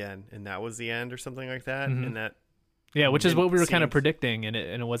alive again, and that was the end or something like that. Mm-hmm. And that, which is what we were kind of predicting, and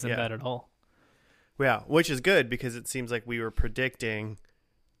it wasn't bad at all. Yeah, which is good, because it seems like we were predicting.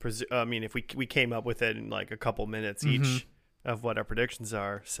 I mean, if we came up with it in like a couple minutes each of what our predictions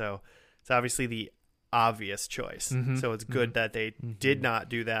are, so it's obviously the obvious choice. So it's good that they did not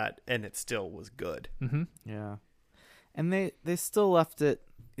do that, and it still was good. Yeah. And they still left it,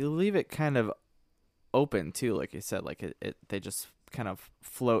 you leave it kind of open too, like you said, like it they just kind of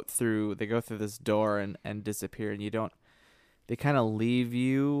float through, they go through this door and disappear, and they kind of leave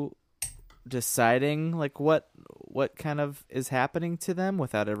you deciding like what kind of is happening to them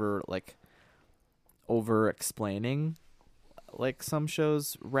without ever like over explaining, like some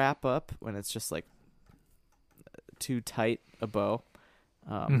shows wrap up when it's just like too tight a bow.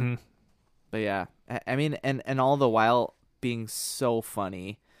 But yeah, I mean, and all the while being so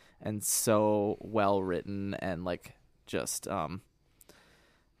funny and so well written, and like just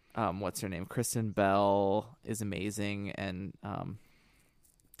what's her name? Kristen Bell is amazing, and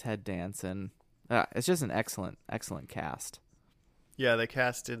Ted Danson. It's just an excellent cast. Yeah, the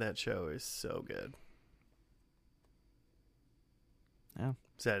cast in that show is so good. Yeah.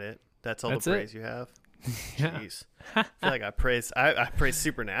 Is that it? That's all the praise you have? Yeah. Jeez. I feel like I praise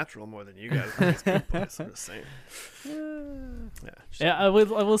Supernatural more than you guys praise Good Place. I'm just saying. Yeah, I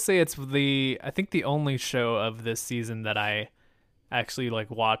will say it's I think the only show of this season that I actually like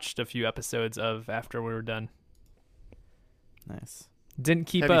watched a few episodes of after we were done. Nice. Didn't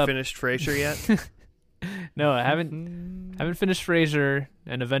keep Have up. you finished Frasier yet? No, I haven't finished Frasier,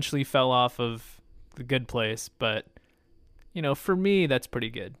 and eventually fell off of The Good Place, but for me that's pretty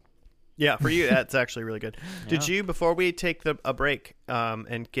good. Yeah, for you, that's actually really good. Did Yeah. you, before we take a break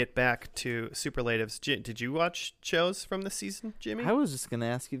and get back to superlatives, did you watch shows from this season, Jimmy? I was just gonna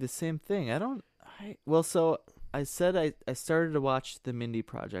ask you the same thing. So I said I started to watch the Mindy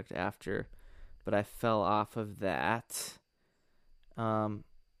Project after, but I fell off of that. I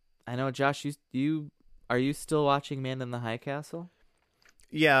know, Josh, are you still watching Man in the High Castle?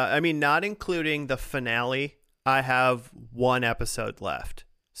 Yeah, I mean, not including the finale, I have one episode left.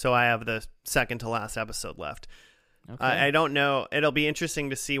 So I have the second to last episode left. Okay. I don't know. It'll be interesting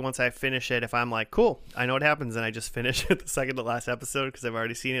to see once I finish it if I'm like, cool, I know what happens, and I just finish the second to last episode because I've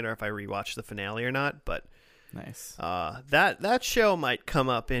already seen it, or if I rewatch the finale or not. But Nice. that show might come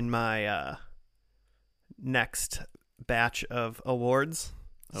up in my next batch of awards.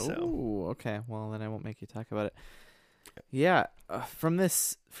 Oh, So. okay. Well, then I won't make you talk about it. Yeah, from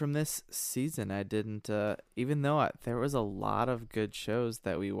this season, I didn't. Even though there was a lot of good shows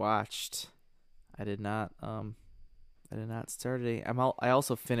that we watched, I did not. I did not start any. I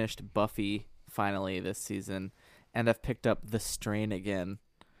also finished Buffy finally this season, and I've picked up The Strain again.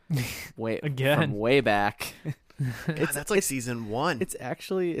 From way back. God, that's like season 1.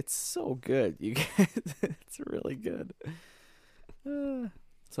 It's so good, you guys. It's really good.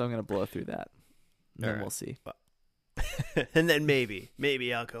 So I'm gonna blow through that. And then All right. we'll see. And then maybe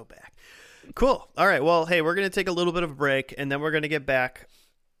I'll go back. Cool. All right. Well, hey, we're going to take a little bit of a break, and then we're going to get back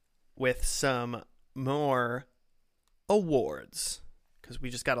with some more awards because we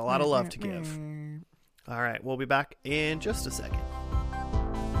just got a lot of love to give. All right. We'll be back in just a second.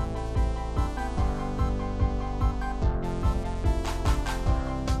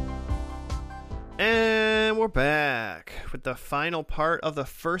 And we're back with the final part of the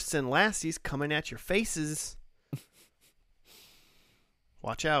first and lasties coming at your faces.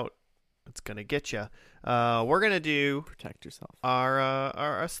 Watch out. It's going to get you. We're going to do Protect yourself.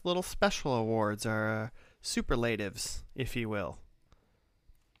 our little special awards, our superlatives, if you will.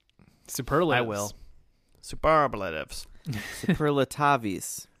 Superlatives. I will. Superlatives.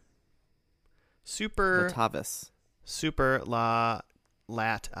 Superlatives. Super Latavis.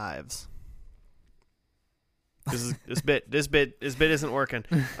 latives. This bit isn't working.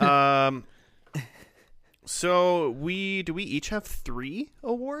 So do we each have 3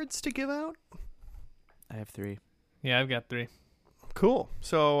 awards to give out? I have 3. Yeah, I've got 3. Cool.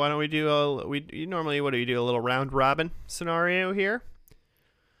 So why don't we do normally what do you do, a little round robin scenario here?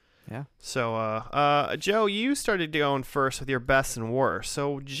 Yeah. So Joe, you started going first with your best and worst.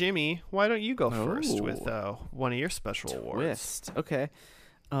 So Jimmy, why don't you go first with one of your special awards? Twist. Okay.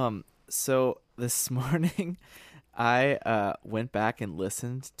 So this morning I went back and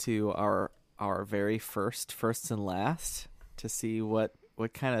listened to our very first and last to see what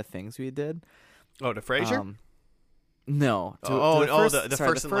kind of things we did. Oh, to Frasier? No. The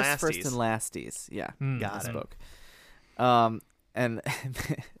first and First lasties. and lasties. Yeah. Got it. Spoke. And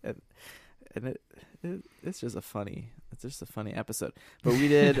it's just a funny episode. But we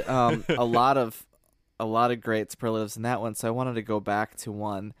did a lot of great superlatives in that one. So I wanted to go back to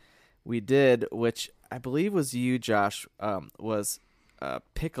one we did, which I believe was you, Josh. Was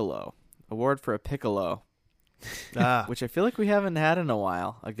Piccolo. Award for a Piccolo, which I feel like we haven't had in a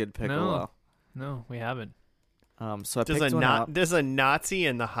while. A good Piccolo. No, we haven't. So I picked one out. Does a Nazi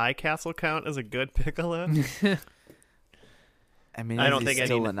in the High Castle count as a good Piccolo? I mean, I don't is he think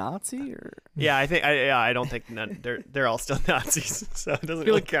still a Nazi? Or? Yeah, I don't think they're all still Nazis, so it doesn't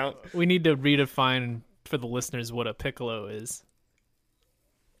really count. We need to redefine for the listeners what a piccolo is.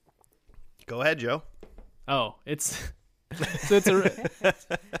 Go ahead, Joe. Oh, it's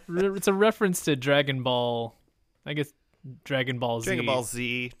a reference to Dragon Ball. I guess Dragon Ball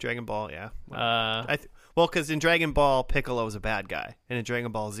Z. Dragon Ball, yeah. Well, because in Dragon Ball, Piccolo is a bad guy, and in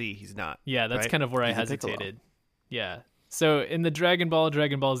Dragon Ball Z, he's not. Yeah, that's right? kind of where He's I a Piccolo. hesitated. Yeah. So in the Dragon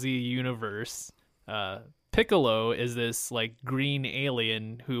Ball Z universe, Piccolo is this like green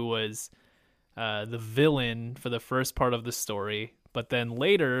alien who was the villain for the first part of the story, but then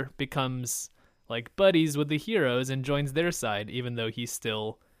later becomes like buddies with the heroes and joins their side, even though he's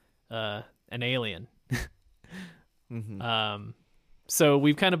still an alien. Mm-hmm. So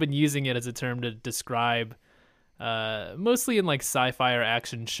we've kind of been using it as a term to describe mostly in like sci-fi or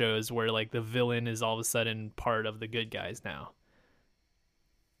action shows where like the villain is all of a sudden part of the good guys now.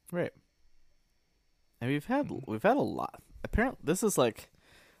 Right. And we've had a lot. Apparently, this is like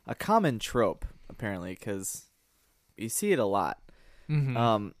a common trope. Apparently, because you see it a lot.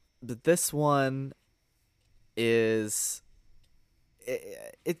 Mm-hmm. But this one is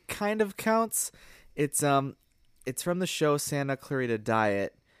it kind of counts. It's from the show Santa Clarita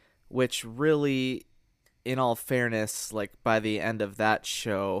Diet, which really, in all fairness, like by the end of that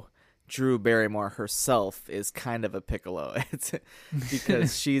show, Drew Barrymore herself is kind of a piccolo. It's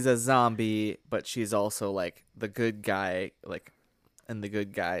because she's a zombie, but she's also like the good guy, like in the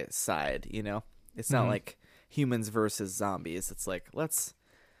good guy side, you know? It's not like humans versus zombies. It's like let's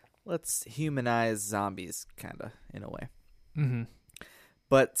humanize zombies kind of in a way. Mm-hmm.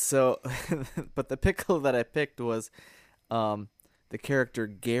 But but the pickle that I picked was the character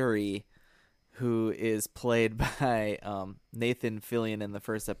Gary, who is played by Nathan Fillion in the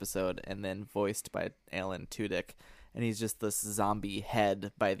first episode and then voiced by Alan Tudyk. And he's just this zombie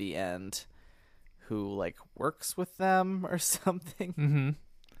head by the end who like works with them or something. Mm-hmm.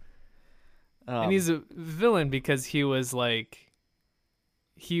 And he's a villain because he was like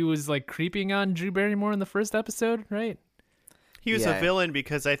creeping on Drew Barrymore in the first episode, right? He was a villain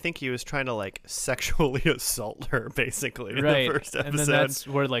because I think he was trying to like sexually assault her, basically, in the first episode. And then that's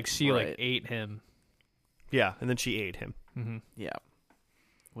where like she like ate him. Yeah, and then she ate him. Mm-hmm. Yeah,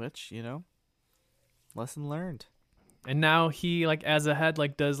 which lesson learned. And now he like as a head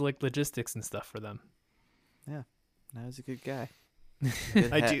like does like logistics and stuff for them. Yeah, now he's a good guy.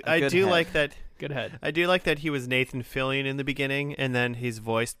 I do like that. Good head. I do like that he was Nathan Fillion in the beginning, and then he's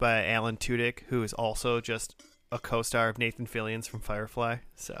voiced by Alan Tudyk, who is also just a co-star of Nathan Fillion's from Firefly.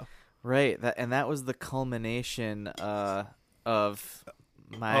 So right, that was the culmination of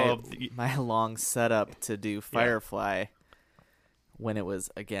my long setup to do Firefly when it was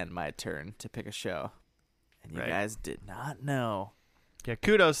again my turn to pick a show, and you guys did not know. Yeah,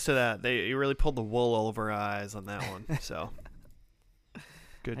 kudos to that. You really pulled the wool over our eyes on that one. So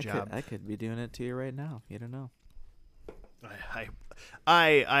good job. I could be doing it to you right now. You don't know.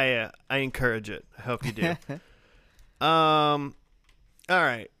 I encourage it. I hope you do. All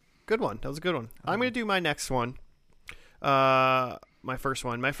right, good one. That was a good one. I'm gonna do my next one. My first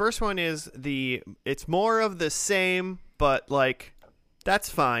one. My first one is it's more of the same, but like that's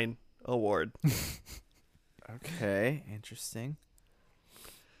fine award. Okay, interesting.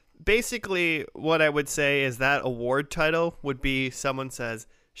 Basically, what I would say is that award title would be someone says,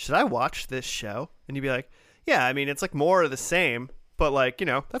 "Should I watch this show?" And you'd be like, "Yeah, I mean, it's like more of the same, but like,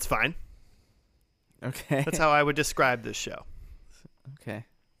 that's fine." Okay. That's how I would describe this show. Okay.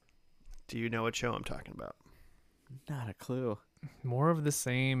 Do you know what show I'm talking about? Not a clue. More of the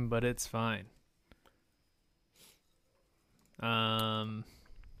same, but it's fine. I'll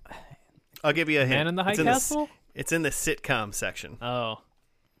give you a hint. Man in the High Castle? It's in the sitcom section. Oh.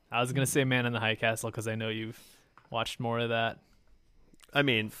 I was going to say Man in the High Castle because I know you've watched more of that. I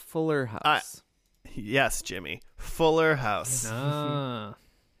mean, Fuller House. Yes, Jimmy. Fuller House. Ah.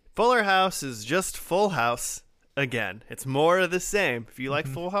 Fuller House is just Full House again. It's more of the same. If you like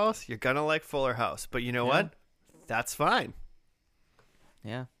Full House, you're going to like Fuller House. But you know what? That's fine.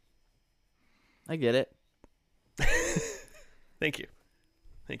 Yeah. I get it. Thank you.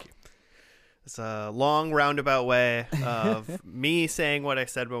 It's a long roundabout way of me saying what I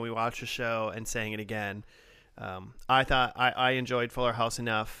said when we watched the show and saying it again. I thought I enjoyed Fuller House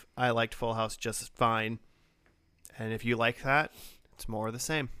enough. I liked Full House just fine. And if you like that, it's more of the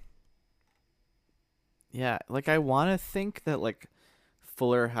same. Yeah, like I want to think that like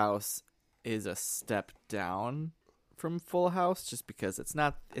Fuller House is a step down from Full House just because it's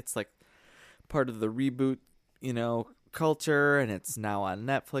like part of the reboot, culture, and it's now on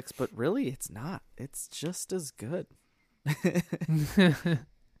Netflix, but really it's not. It's just as good.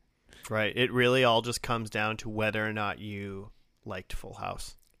 Right. It really all just comes down to whether or not you liked Full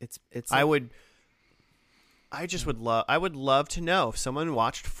House. I would love to know if someone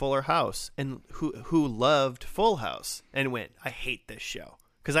watched Fuller House and who loved Full House and went, I hate this show.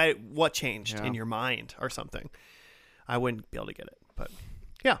 Because what changed in your mind or something? I wouldn't be able to get it. But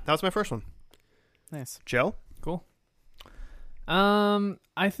yeah, that was my first one. Nice. Joe? Cool.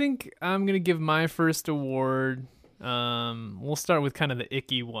 I think I'm gonna give my first award. We'll start with kind of the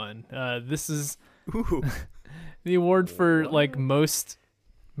icky one. This is the award for like most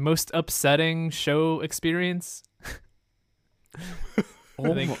upsetting show experience.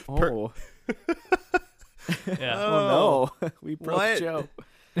 Yeah. Yeah. Oh no, we broke What? Joe.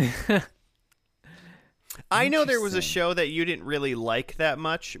 I know there was a Interesting. show that you didn't really like that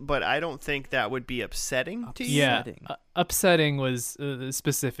much, but I don't think that would be upsetting to you. Yeah, Upsetting. upsetting was a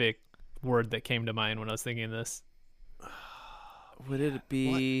specific word that came to mind when I was thinking of this. Would it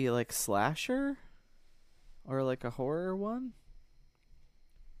be like slasher, or like a horror one?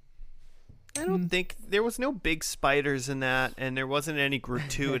 I don't think there was no big spiders in that, and there wasn't any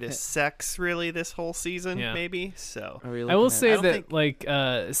gratuitous sex really this whole season. Yeah. Maybe so. Are we I will looking say I don't that think-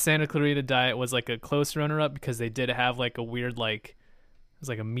 like Santa Clarita Diet was like a close runner-up because they did have like a weird like it was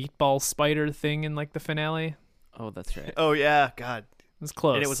like a meatball spider thing in like the finale. Oh, that's right. Oh yeah, God, It was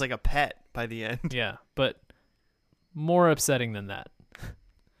close. and it was like a pet by the end. yeah, but more upsetting than that.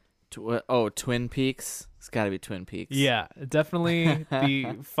 Twin Peaks. It's got to be Twin Peaks. Yeah, definitely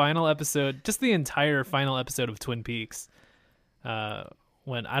the final episode, just the entire final episode of Twin Peaks.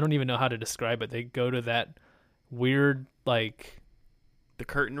 When I don't even know how to describe it, they go to that weird like The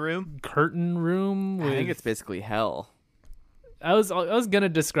curtain room. curtain room. I With, think it's basically hell. I was gonna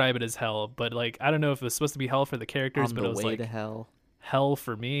describe it as hell, but like I don't know if it was supposed to be hell for the characters, On but the it was way like to hell. hell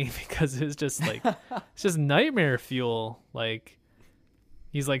for me because it's just like it's just nightmare fuel. Like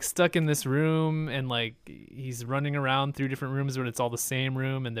he's like stuck in this room and like he's running around through different rooms but it's all the same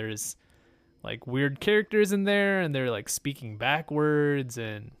room and there's like weird characters in there and they're like speaking backwards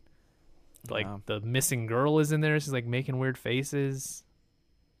and like Wow. the missing girl is in there. She's like making weird faces.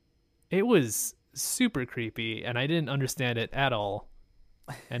 It was super creepy and I didn't understand it at all.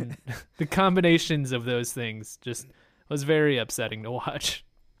 And the combinations of those things just was very upsetting to watch.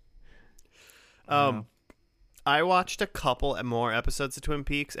 I watched a couple more episodes of Twin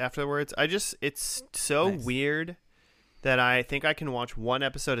Peaks afterwards. It's so Nice. weird that I think I can watch one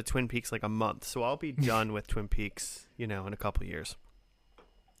episode of Twin Peaks like a month. So I'll be done with Twin Peaks, in a couple years.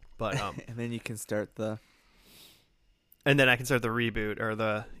 But And then you can start the and then I can start the reboot or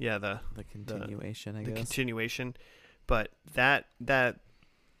the continuation, I the guess. continuation. But that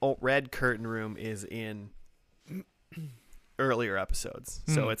red curtain room is in earlier episodes,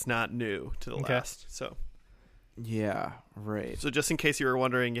 so it's not new to the Okay. last. So Yeah, right. just in case you were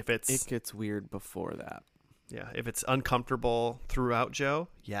wondering if It gets weird before that. if it's uncomfortable throughout, Joe,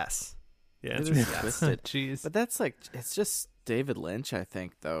 yes. The answer It is is yes. twisted. Jeez. But that's like, it's just David Lynch, I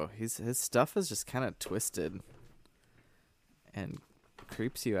think, though. His stuff is just kind of twisted and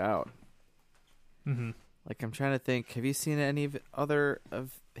creeps you out. Mm-hmm. Like, I'm trying to think, have you seen any other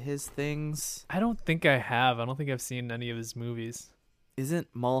of his things? I don't think I have. I don't think I've seen any of his movies. Isn't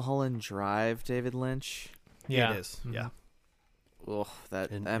Mulholland Drive David Lynch? Yeah, It is. Mhm. Yeah. Ugh,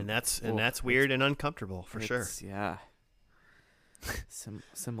 And that's oof, that's weird and uncomfortable for sure. it's- Yeah.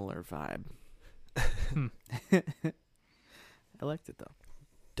 Similar vibe. Hmm. I liked it, though.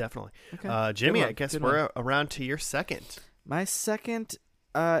 Definitely. Okay. Jimmy, Good I one, guess good we're one. around to your second. My second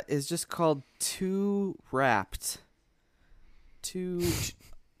is just called Too Wrapped. Too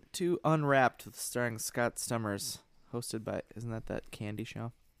Unwrapped, starring Scott Summers, hosted by, isn't that candy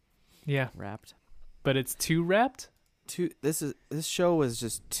show? Yeah, Wrapped. but it's too wrapped. This show was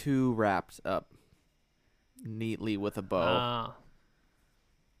just too wrapped up neatly with a bow. Ah.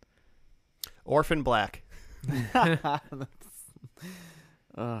 Orphan Black.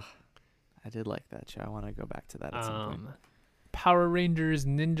 Ugh, I did like that show. I want to go back to that at some point. Power Rangers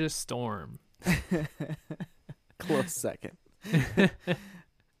Ninja Storm. Close second.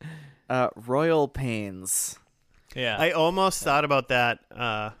 Royal Pains. Yeah. I almost thought about that.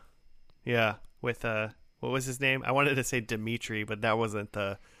 With what was his name? I wanted to say Dimitri, but that wasn't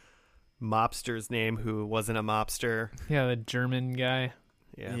the mobster's name who wasn't a mobster. Yeah, the German guy.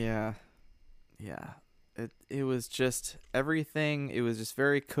 Yeah. Yeah. It was just everything. It was just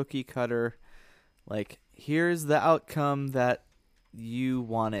very cookie cutter. Like, here's the outcome that you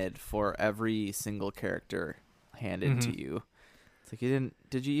wanted for every single character handed to you. It's like,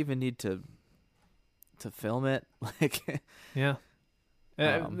 did you even need to film it? Like, Yeah.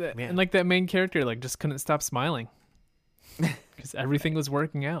 man. And like that main character, like just couldn't stop smiling because everything was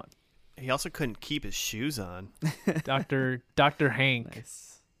working out. He also couldn't keep his shoes on. Dr. Hank.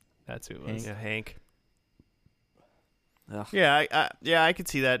 nice. That's who it was. Yeah, Hank. Ugh. Yeah, I could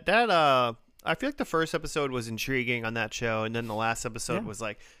see that. I feel like the first episode was intriguing on that show, and then the last episode Yeah. was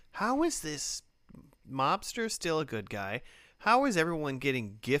like, how is this mobster still a good guy? How is everyone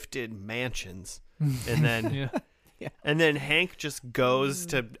getting gifted mansions? And then Yeah. and then Hank just goes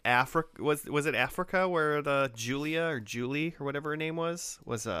to Africa. Was it Africa where the Julie or whatever her name was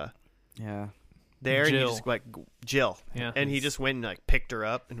Yeah. there? And he Jill. just like Jill. Yeah. And he just went and like picked her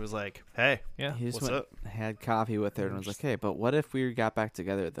up and was like, "Hey, Yeah. He just what's went, up?" had coffee with her and was like, hey, but what if we got back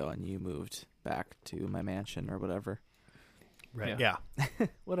together, though, and you moved back to my mansion or whatever? Right. Yeah. Yeah.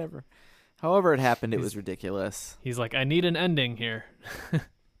 Whatever. However it happened, it was ridiculous. He's like, I need an ending here.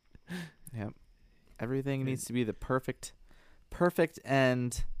 Yep. Everything needs to be the perfect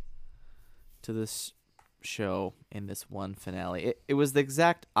end to this show in this one finale. It was the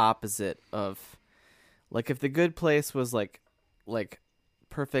exact opposite of, like, if The Good Place was like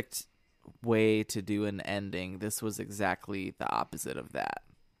perfect way to do an ending, this was exactly the opposite of that.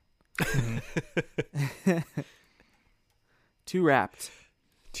 Too wrapped.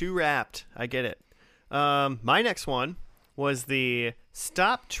 I get it. My next one was the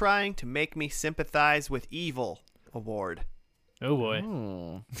Stop Trying to Make Me Sympathize with Evil award. Oh boy.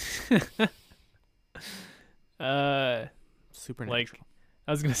 Supernatural. Like,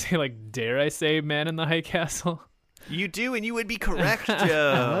 I was gonna say, like, dare I say, Man in the High Castle? You do, and you would be correct,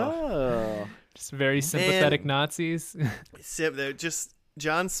 Joe. Oh. Just very sympathetic Nazis. They're just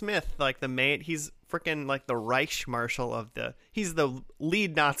John Smith, like the main. He's freaking like the Reich Marshal of the. He's the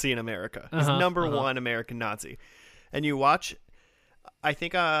lead Nazi in America. He's number one American Nazi. And you watch. I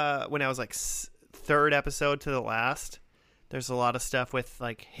think when I was like third episode to the last, there's a lot of stuff with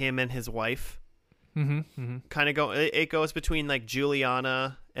like him and his wife. Kind of go. It goes between like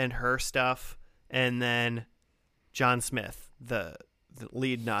Juliana and her stuff, and then John Smith, the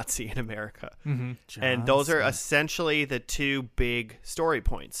lead Nazi in America. And those are essentially the two big story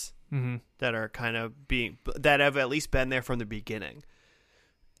points that are kind of that have at least been there from the beginning.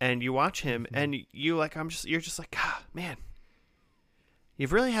 And you watch him and you like, you're just like, ah, man,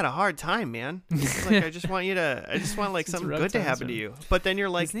 you've really had a hard time, man. It's like, I just want like something good to happen to you. But then you're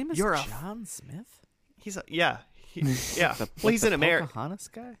like, his name is John Smith? He's yeah. Well, he's an American. Pocahontas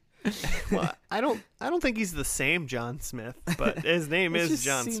guy? Well, I don't think he's the same John Smith, but his name is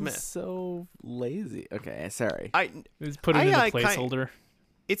John Smith. So lazy. Okay, sorry. Just put it in a placeholder.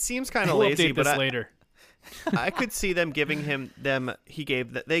 It seems kind of We'll lazy, update but this later. I could see them giving him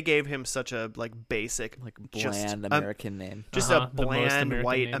they gave him such a like basic, like bland American name, just a bland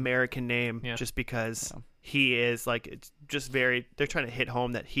white American name, yeah. just because he is like, it's just very. They're trying to hit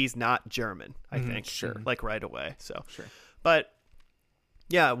home that he's not German. I think like right away. So but.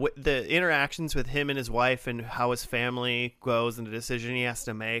 Yeah, the interactions with him and his wife and how his family goes and the decision he has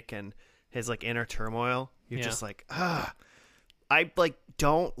to make and his like inner turmoil. You're just like, I like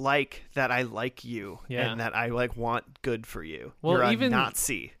don't like that I like you and that I like want good for you. Well, you're even a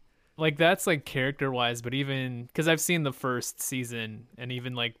Nazi. Like that's like character wise, but even because I've seen the first season and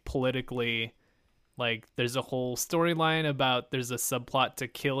even like politically, like there's a whole storyline about there's a subplot to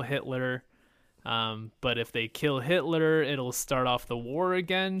kill Hitler. But if they kill Hitler, it'll start off the war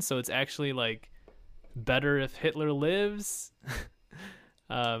again. So it's actually like better if Hitler lives.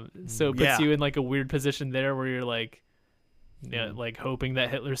 So it puts you in like a weird position there where you're like, like hoping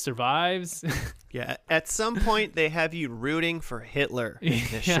that Hitler survives. Yeah. At some point they have you rooting for Hitler in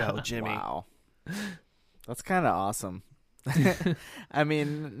this show, Jimmy. Wow. That's kind of awesome. I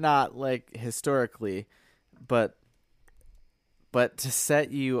mean, not like historically, but to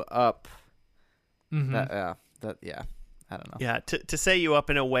set you up. I don't know. Yeah, to set you up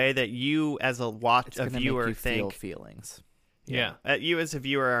in a way that you as a viewer make you think feel feelings. Yeah. You as a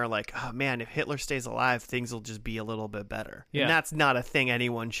viewer are like, oh man, if Hitler stays alive, things will just be a little bit better. Yeah. And that's not a thing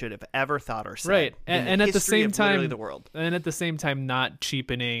anyone should have ever thought or said. Right. And at the same time, the world. And at the same time, not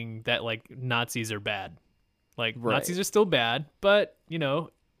cheapening that like Nazis are bad. Like Right. Nazis are still bad, but you know,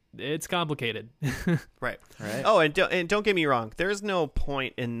 it's complicated. Right. Right. Oh, and don't get me wrong. There's no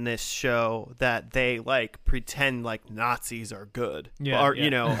point in this show that they like pretend like Nazis are good, or you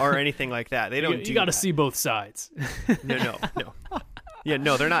know, or anything like that. They don't. You got to see both sides. No. Yeah,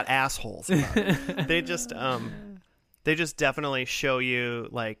 no, they're not assholes about it. They just definitely show you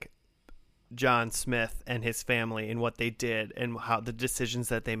like John Smith and his family and what they did and how the decisions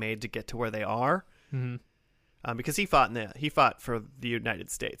that they made to get to where they are. Because he fought for the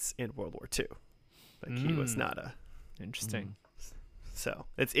United States in World War II. Like he was not a interesting. So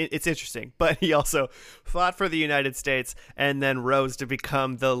it's interesting, but he also fought for the United States and then rose to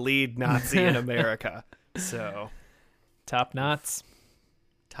become the lead Nazi in America. So top knots.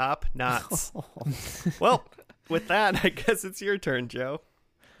 Well, with that, I guess it's your turn, Joe.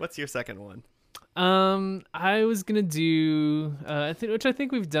 What's your second one? I was gonna do which I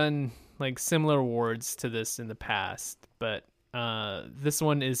think we've done like similar awards to this in the past, but this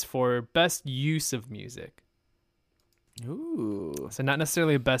one is for best use of music. Ooh. So not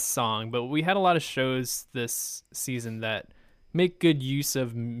necessarily a best song, but we had a lot of shows this season that make good use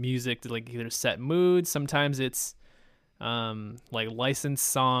of music to like either set moods. Sometimes it's like licensed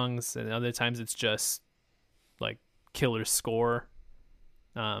songs, and other times it's just like killer score.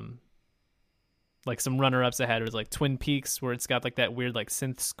 Like some runner-ups I had was like Twin Peaks, where it's got like that weird like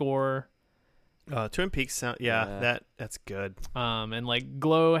synth score. Twin Peaks sound. That's good. And like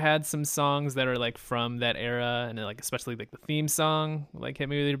Glow had some songs that are like from that era, and like especially like the theme song, like "Hit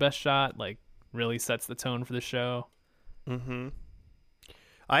Me with Your Best Shot," like really sets the tone for the show. Mm-hmm.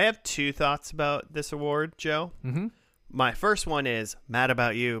 I have two thoughts about this award, Joe. Mm-hmm. My first one is "Mad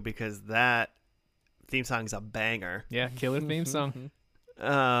About You" because that theme song's a banger. Yeah, killer theme song.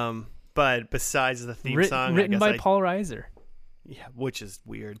 But besides the theme song, written I guess by Paul Reiser. Yeah, which is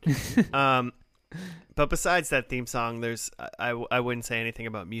weird. But besides that theme song, there's I wouldn't say anything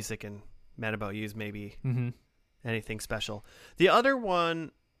about music, and Mad About You's maybe anything special. The other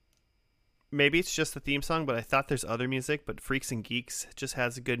one, maybe it's just the theme song, but I thought there's other music. But Freaks and Geeks just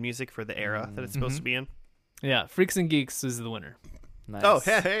has good music for the era that it's supposed to be in. Yeah, Freaks and Geeks is the winner. Nice. Oh,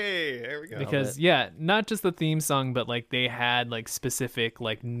 hey, there we go. Because not just the theme song, but like they had like specific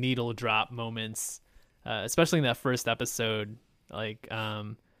like needle drop moments, especially in that first episode. Like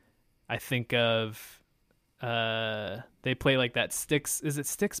I think of they play like that Styx. Is it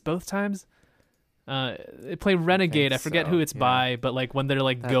Styx both times? They play Renegade. I forget who it's by, but like when they're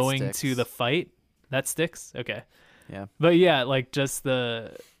like going Styx. to the fight, that Styx. Okay. Yeah. But yeah, like just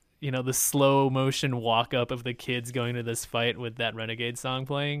the the slow motion walk up of the kids going to this fight with that Renegade song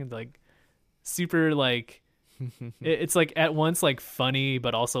playing, like super like it's like at once like funny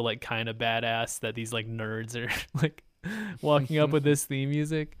but also like kind of badass that these like nerds are like walking up with this theme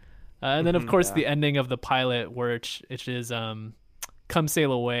music. And then of course the ending of the pilot where it is Come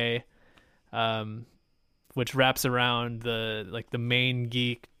Sail Away, which wraps around the main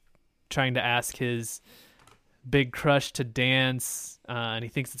geek trying to ask his big crush to dance, and he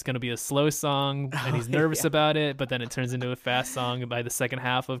thinks it's going to be a slow song, and he's nervous about it, but then it turns into a fast song by the second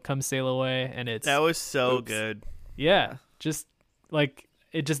half of Come Sail Away, and that was so good. Yeah, just like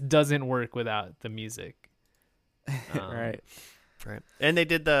it just doesn't work without the music. Right. And they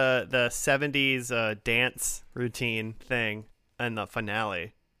did the 70s dance routine thing in the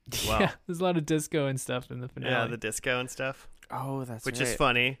finale. Wow. Yeah, there's a lot of disco and stuff in the finale. Yeah, the disco and stuff. Oh, that's which right. is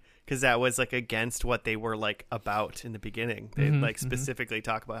funny because that was like against what they were like about in the beginning. They like specifically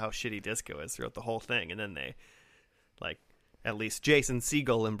talk about how shitty disco is throughout the whole thing, and then they like at least Jason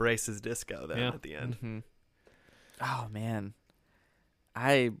Segel embraces disco then at the end. Mm-hmm. Oh man,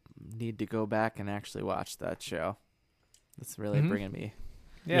 I need to go back and actually watch that show. That's really bringing me.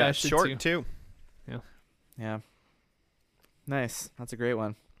 Yeah, it's short too. Yeah. Nice. That's a great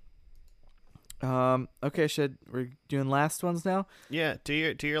one. Okay, we're doing last ones now? Yeah,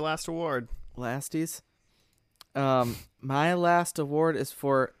 do your last award. Lasties. My last award is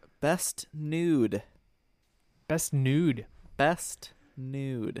for Best Nude. Best nude. Best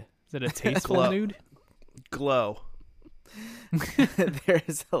nude. Is it a tasteful nude? Glow.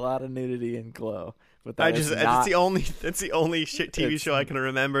 There's a lot of nudity in Glow, but that's the only TV show I can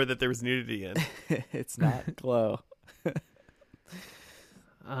remember that there was nudity in. It's not Glow.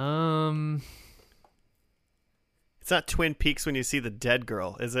 It's not Twin Peaks when you see the dead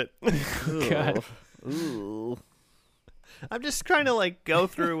girl, is it? God. Ooh. I'm just trying to like go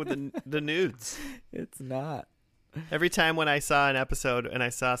through with the nudes. It's not. Every time when I saw an episode and I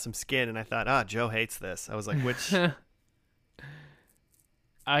saw some skin and I thought, Joe hates this. I was like, which? There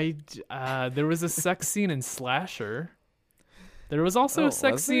was a sex scene in Slasher. There was also a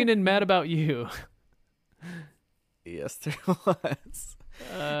sex scene in Mad About You. Yes, there was.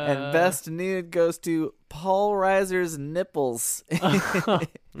 And Best Nude goes to Paul Reiser's nipples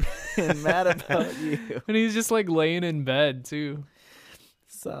in Mad About You. And he's just like laying in bed too.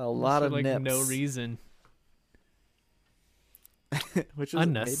 Saw a lot of like nips. No reason. Which was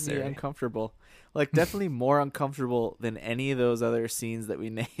unnecessary. Made me uncomfortable. Like definitely more uncomfortable than any of those other scenes that we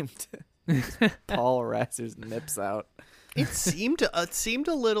named. Paul Reiser's nips out. It seemed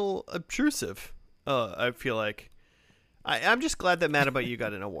a little obtrusive. I feel like. I'm just glad that Mad About You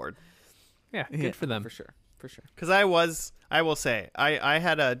got an award. Yeah, good for them. For sure. Because I will say, I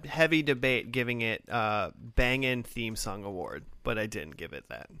had a heavy debate giving it Bangin' Theme Song Award, but I didn't give it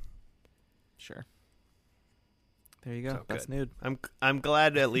that. Sure. There you go. So Best good. nude. I'm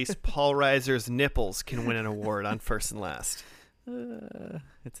glad at least Paul Reiser's nipples can win an award on First and Last.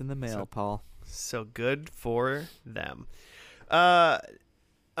 It's in the mail, Paul. So good for them. All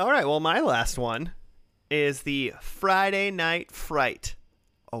right, well, my last one is the Friday Night Fright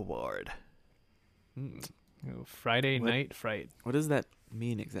Award. Friday Night Fright. What does that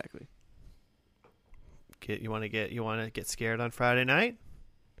mean exactly? You want to get scared on Friday night?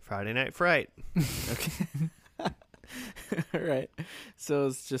 Friday Night Fright. Okay. All right. So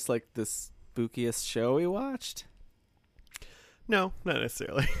it's just like the spookiest show we watched? No, not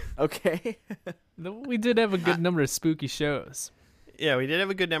necessarily. Okay. We did have a good number of spooky shows. we did have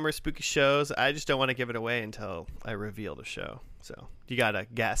a good number of spooky shows. I just don't want to give it away until I reveal the show. So, you got a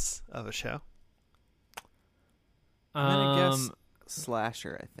guess of a show? I'm gonna guess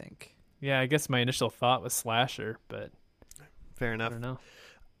slasher. I think. Yeah, I guess my initial thought was slasher, but Fair enough. I don't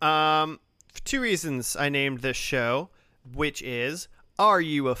know. For two reasons I named this show, which is, are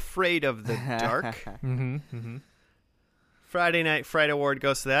you afraid of the dark? Mm-hmm. Mm-hmm. Friday Night Fright Award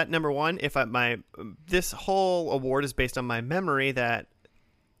goes to that. Number one, this whole award is based on my memory that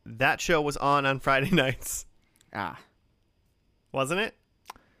show was on Friday nights. Wasn't it?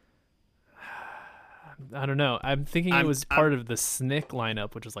 I don't know. I'm thinking it was part of the SNCC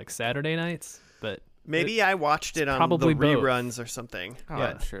lineup, which was like Saturday nights, but maybe I watched it on probably the both. reruns or something. Oh, Yeah.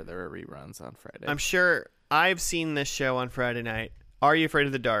 I'm sure there were reruns on Friday. I'm sure I've seen this show on Friday night. Are You Afraid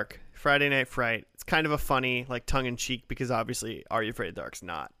of the Dark? Friday Night Fright. It's kind of a funny, like, tongue-in-cheek, because obviously Are You Afraid of the Dark's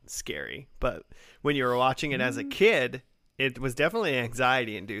not scary. But when you were watching it as a kid, it was definitely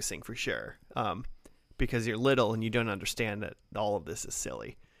anxiety-inducing for sure, because you're little and you don't understand that all of this is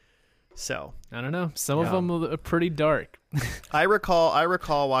silly. So I don't know. Some of them are pretty dark. I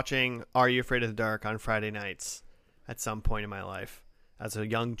recall watching Are You Afraid of the Dark on Friday nights at some point in my life as a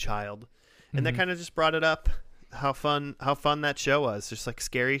young child, and that kind of just brought it up. How fun that show was. Just like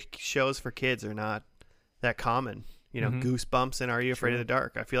scary shows for kids are not that common. You know, Goosebumps and Are You Afraid of the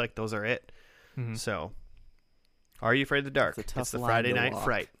Dark. I feel like those are it. So, Are You Afraid of the Dark? It's a tough It's the line Friday to Night walk.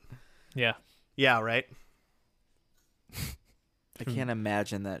 Fright. Yeah. Yeah, right. I can't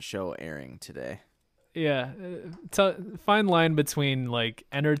imagine that show airing today. Yeah. Fine line between like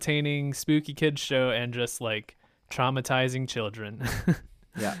entertaining spooky kids show and just like traumatizing children.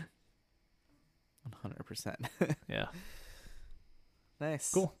 Yeah. 100%. Yeah.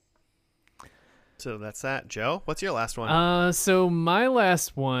 Nice. Cool. So that's that. Joe, what's your last one? So my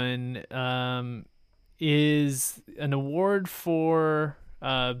last one is an award for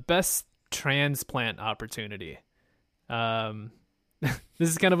best transplant opportunity. This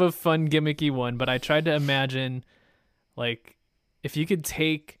is kind of a fun gimmicky one, but I tried to imagine like if you could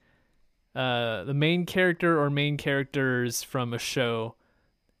take the main character or main characters from a show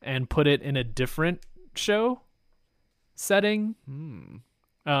and put it in a different show setting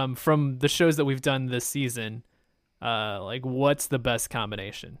from the shows that we've done this season, like what's the best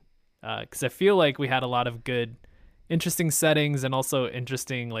combination? Because I feel like we had a lot of good, interesting settings and also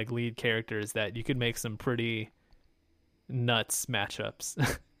interesting like lead characters that you could make some pretty nuts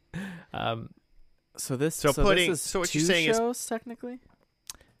matchups. So this So is what two you're saying is- shows technically.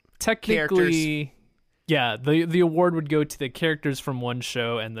 Technically, yeah, the award would go to the characters from one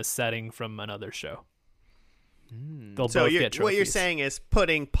show and the setting from another show. They'll So both get trophies. what you're saying is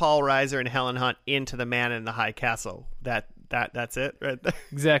putting Paul Reiser and Helen Hunt into The Man in the High Castle. That's it right there.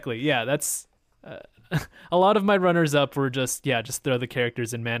 Exactly. Yeah, that's a lot of my runners up were just throw the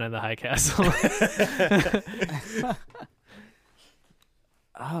characters in Man in the High Castle.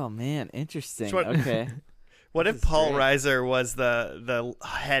 Oh man, interesting. So what- Okay. What This if is Paul great. Reiser was the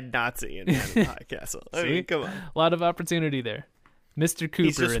head Nazi in Man in the High Castle? I mean, See? come on. A lot of opportunity there. Mr. Cooper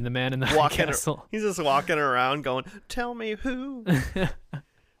just in The Man in the High Walking, Castle. he's just walking around going, "Tell me who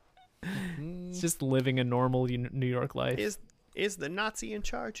It's just living a normal New York life. is the Nazi in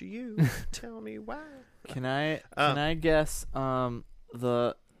charge of you? Tell me why." Can I guess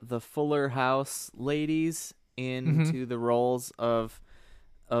the Fuller House ladies into the roles of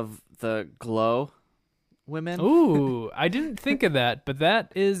the Glow women? Ooh, I didn't think of that, but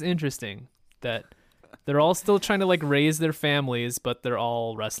that is interesting. That they're all still trying to like raise their families, but they're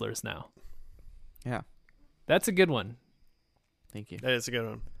all wrestlers now. Yeah. That's a good one. Thank you. That is a good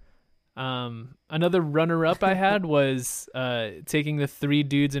one. Another runner-up I had was taking the three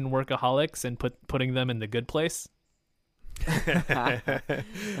dudes in Workaholics and putting them in The Good Place.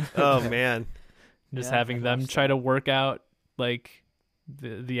 Oh man, Just Yeah, having I'd them watch try to work out like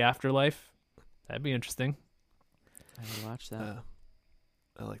the afterlife. That'd be interesting. I will watch that.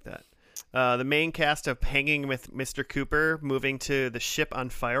 I like that. The main cast of Hanging with Mr. Cooper moving to the ship on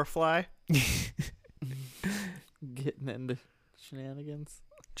Firefly. Getting into shenanigans.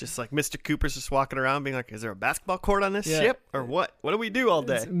 Just like Mr. Cooper's just walking around being like, is there a basketball court on this Yeah. ship? Or what? What do we do all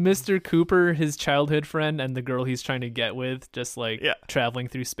day? It's Mr. Cooper, his childhood friend, and the girl he's trying to get with, just like Yeah. traveling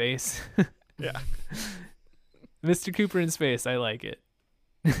through space. Yeah. Mr. Cooper in space. I like it.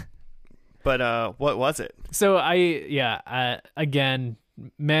 But what was it? So again,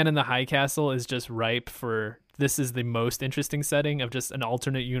 Man in the High Castle is just ripe for, this is the most interesting setting of just an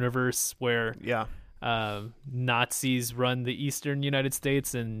alternate universe where Yeah. Nazis run the Eastern United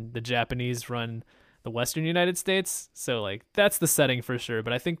States and the Japanese run the Western United States. So like that's the setting for sure.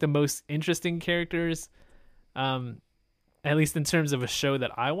 But I think the most interesting characters, at least in terms of a show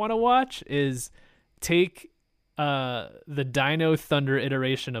that I want to watch, is take the Dino Thunder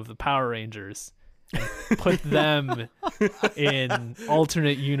iteration of the Power Rangers and put them in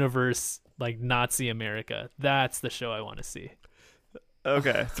alternate universe, like Nazi America. That's the show I want to see.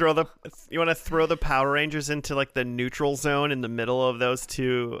 Okay, you want to throw the Power Rangers into like the neutral zone in the middle of those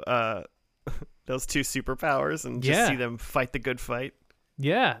two superpowers and just see them fight the good fight.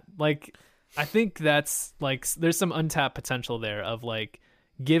 Yeah, like I think that's like there's some untapped potential there of like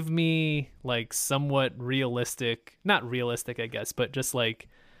give me like somewhat realistic, not realistic I guess, but just like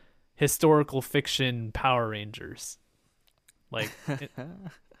historical fiction Power Rangers. Like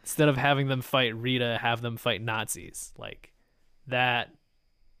instead of having them fight Rita, have them fight Nazis. Like that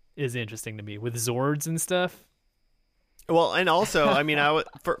is interesting to me with Zords and stuff. Well, and also, I mean,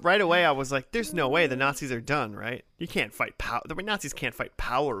 right away I was like, "There's no way the Nazis are done, right? You can't fight the Nazis can't fight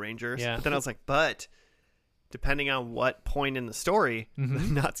Power Rangers." Yeah. But then I was like, "But depending on what point in the story, the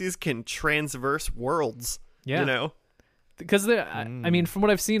Nazis can transverse worlds." Yeah, you know, because I mean, from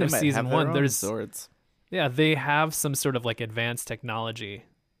what I've seen They of might season have their 1, own there's swords. Yeah, they have some sort of like advanced technology,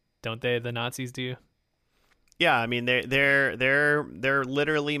 don't they? The Nazis do. Yeah, I mean they're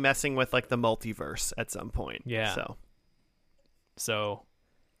literally messing with like the multiverse at some point. Yeah. So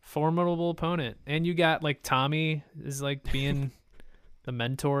formidable opponent, and you got like Tommy is like being the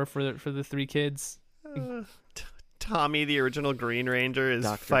mentor for the three kids. Tommy, the original Green Ranger, is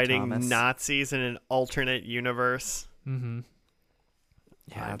Dr. fighting Thomas. Nazis in an alternate universe. Mm-hmm.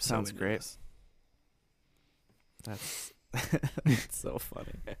 Yeah, I'm that so sounds into great. this. That's it's so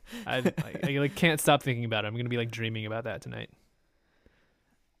funny. I like can't stop thinking about it. I'm gonna be like dreaming about that tonight.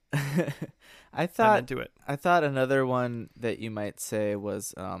 I I'm thought into it. another one that you might say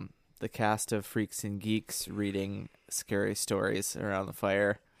was the cast of Freaks and Geeks reading scary stories around the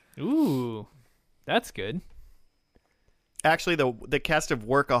fire. Ooh, that's good. Actually, the cast of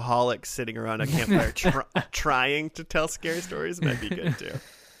workaholics sitting around a campfire trying to tell scary stories might be good too.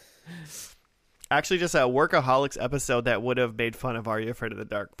 Actually, just a workaholics episode that would have made fun of Are You Afraid of the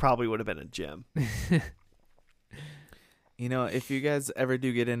Dark probably would have been a gem. You know, if you guys ever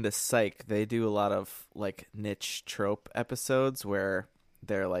do get into Psych, they do a lot of like niche trope episodes where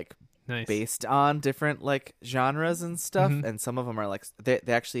they're like Nice. based on different like genres and stuff, Mhm. and some of them are like they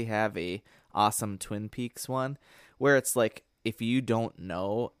actually have a awesome Twin Peaks one where it's like if you don't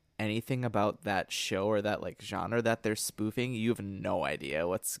know anything about that show or that like genre that they're spoofing, you have no idea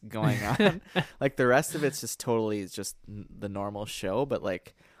what's going on. Like the rest of it's just totally just the normal show, but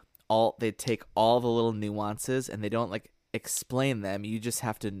like they take all the little nuances and they don't like explain them. You just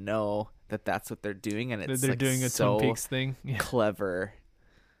have to know that that's what they're doing, and it's They're like doing a so Twin Peaks thing. Yeah. clever.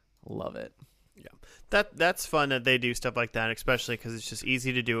 Love it. That's fun that they do stuff like that, especially because it's just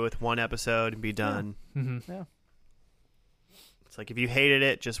easy to do with one episode and be done. Mm-hmm. Yeah. It's like if you hated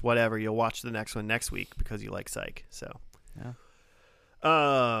it, just whatever. You'll watch the next one next week because you like Psych. So,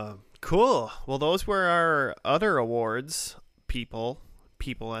 cool. Well, those were our other awards. People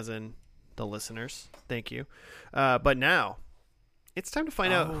as in the listeners. Thank you. But now it's time to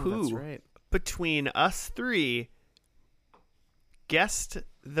find out That's who right. between us three guessed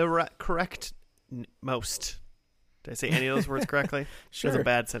the correct most. Did I say any of those words correctly? Sure. That's a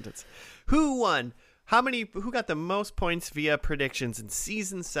bad sentence. Who won? Who got the most points via predictions in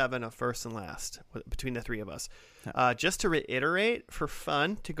season 7 of First and Last between the three of us? Just to reiterate, for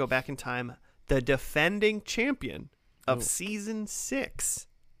fun, to go back in time, the defending champion of season 6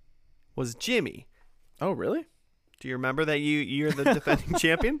 was Jimmy. Oh, really? Do you remember that you're the defending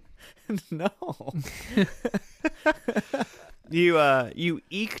champion? No. You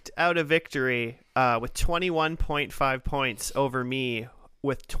eked out a victory with 21.5 points over me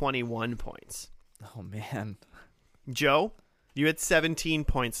with 21 points. Oh, man. Joe, you had 17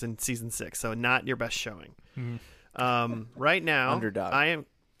 points in season 6, so not your best showing. Mm-hmm. Right now, Underdog. I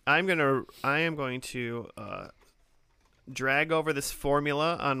am going to drag over this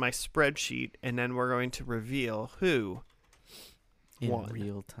formula on my spreadsheet, and then we're going to reveal who In won.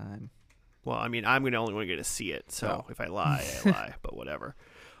 real time. Well, I mean, I'm the only one going to see it, so Oh. if I lie, I lie, but whatever.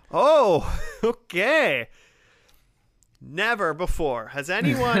 Oh, okay. Never before has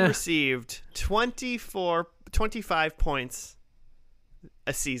anyone received 25 points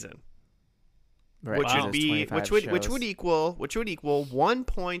a season, Right. which Wow. would be which would equal 1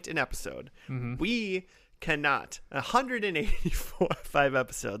 point an episode. Mm-hmm. We cannot 185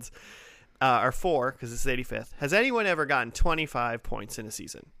 episodes or 4 because it's the 85th. Has anyone ever gotten 25 points in a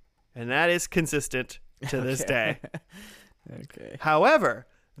season? And that is consistent to this day. Okay. However,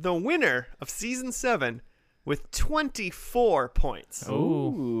 the winner of season 7 with 24 points Oh.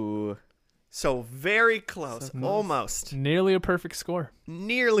 Ooh. So very close. So close. Almost. Nearly a perfect score.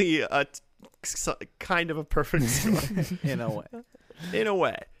 Nearly kind of a perfect score. In a way. In a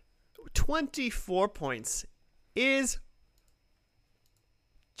way. 24 points is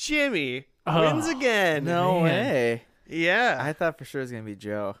Jimmy wins again. No Man. way. Yeah. I thought for sure it was going to be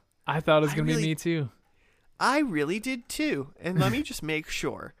Joe. I thought it was I going to really- be me too. I really did too. And let me just make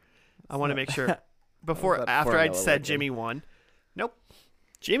sure. I want to make sure That after I'd formula said working. Jimmy won. Nope.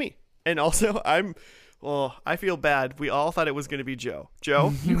 Jimmy. And also I feel bad. We all thought it was going to be Joe.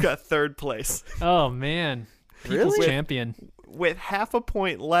 Joe, you got third place Oh man, people's Really? champion. with half a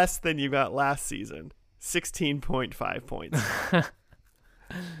point less than you got last season. 16.5 points.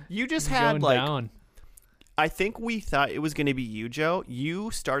 You just had Going down. I think we thought it was going to be you, Joe. You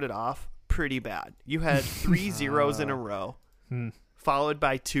started off pretty bad. You had 3 zeros in a row, followed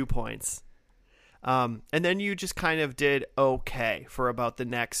by 2 points. And then you just kind of did okay for about the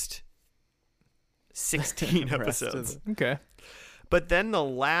next 16 Rest of episodes. Okay. But then the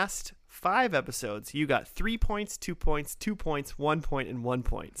last 5 episodes, you got 3 points, 2 points, 2 points, 1 point, and 1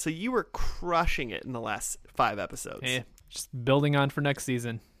 point. So you were crushing it in the last 5 episodes. Hey, just building on for next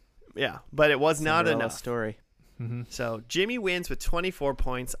season. Yeah, but it was not Cinderella enough. story. So Jimmy wins with 24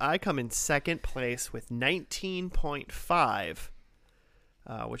 points. I come in second place with 19.5,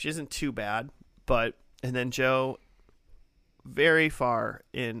 which isn't too bad. And then Joe, very far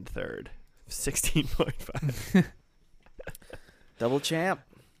in third, 16.5. Double champ.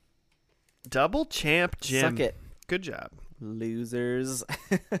 Double champ Jim. Suck it, Good job. losers.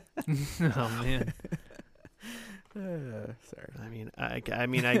 Oh man. Sorry.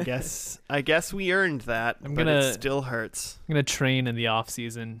 I guess we earned that, I'm but gonna- it still hurts. I'm gonna train in the off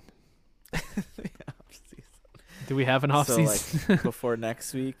season. Do we have an off So, season? like, before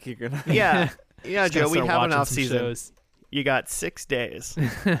next week, you're gonna. Yeah, Just Joe, gotta we start have an watching off some season. shows. You got 6 days.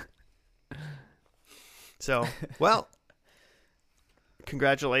 So, well,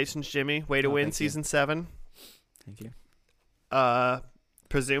 congratulations, Jimmy. Way to Oh, win thank you. season 7. Thank you.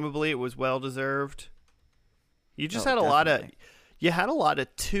 Presumably it was well deserved. You just Oh, had a definitely. lot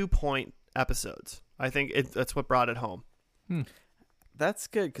of 2-point episodes. I think that's what brought it home. That's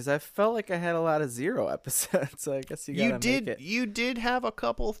good because I felt like I had a lot of 0 episodes. So I guess you gotta make it. You did have a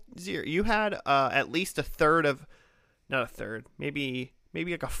couple 0. You had at least a third of, not a third, maybe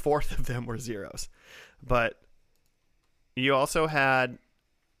like a fourth of them were zeros, but you also had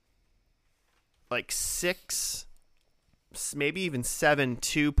like 6, maybe even 7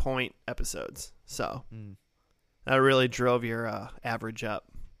 2-point episodes. So that really drove your average up.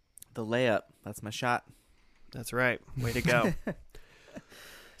 The layup. That's my shot. That's right. Way to go.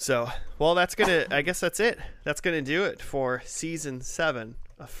 So, well, I guess that's it. That's going to do it for season 7.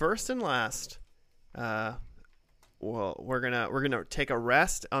 First and last. Well, we're going to take a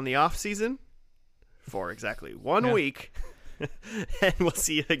rest on the off season for exactly 1 week. And we'll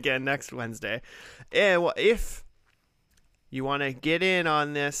see you again next Wednesday. And well, you want to get in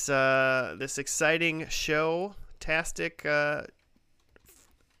on this this exciting show-tastic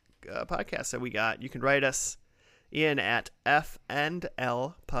podcast that we got, you can write us in at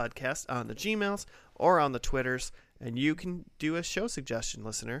FNL Podcast on the Gmails or on the Twitters, and you can do a show suggestion,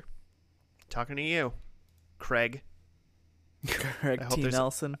 listener. Talking to you, Craig. Craig I hope T. there's-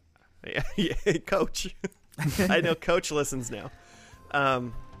 Nelson. Yeah, Coach. I know Coach listens now.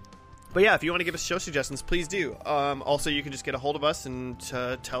 But yeah, if you want to give us show suggestions, please do. Also, you can just get a hold of us and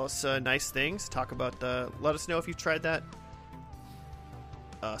tell us nice things. Talk about let us know if you've tried that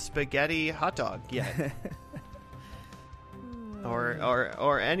spaghetti hot dog yet.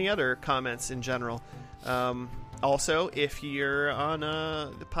 or any other comments in general. Also, if you're on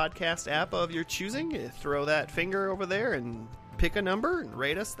the podcast app of your choosing, throw that finger over there and pick a number and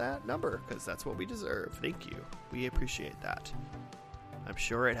rate us that number, because that's what we deserve. Thank you. We appreciate that. I'm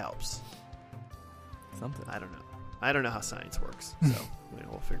sure it helps. Something. I don't know how science works, so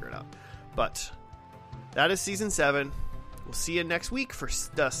we'll figure it out. But that is season 7. We'll see you next week for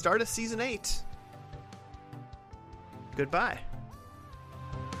the start of season 8. Goodbye.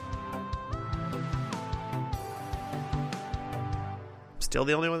 Still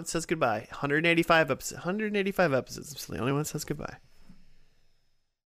the only one that says goodbye. 185 episodes. I'm still the only one that says goodbye.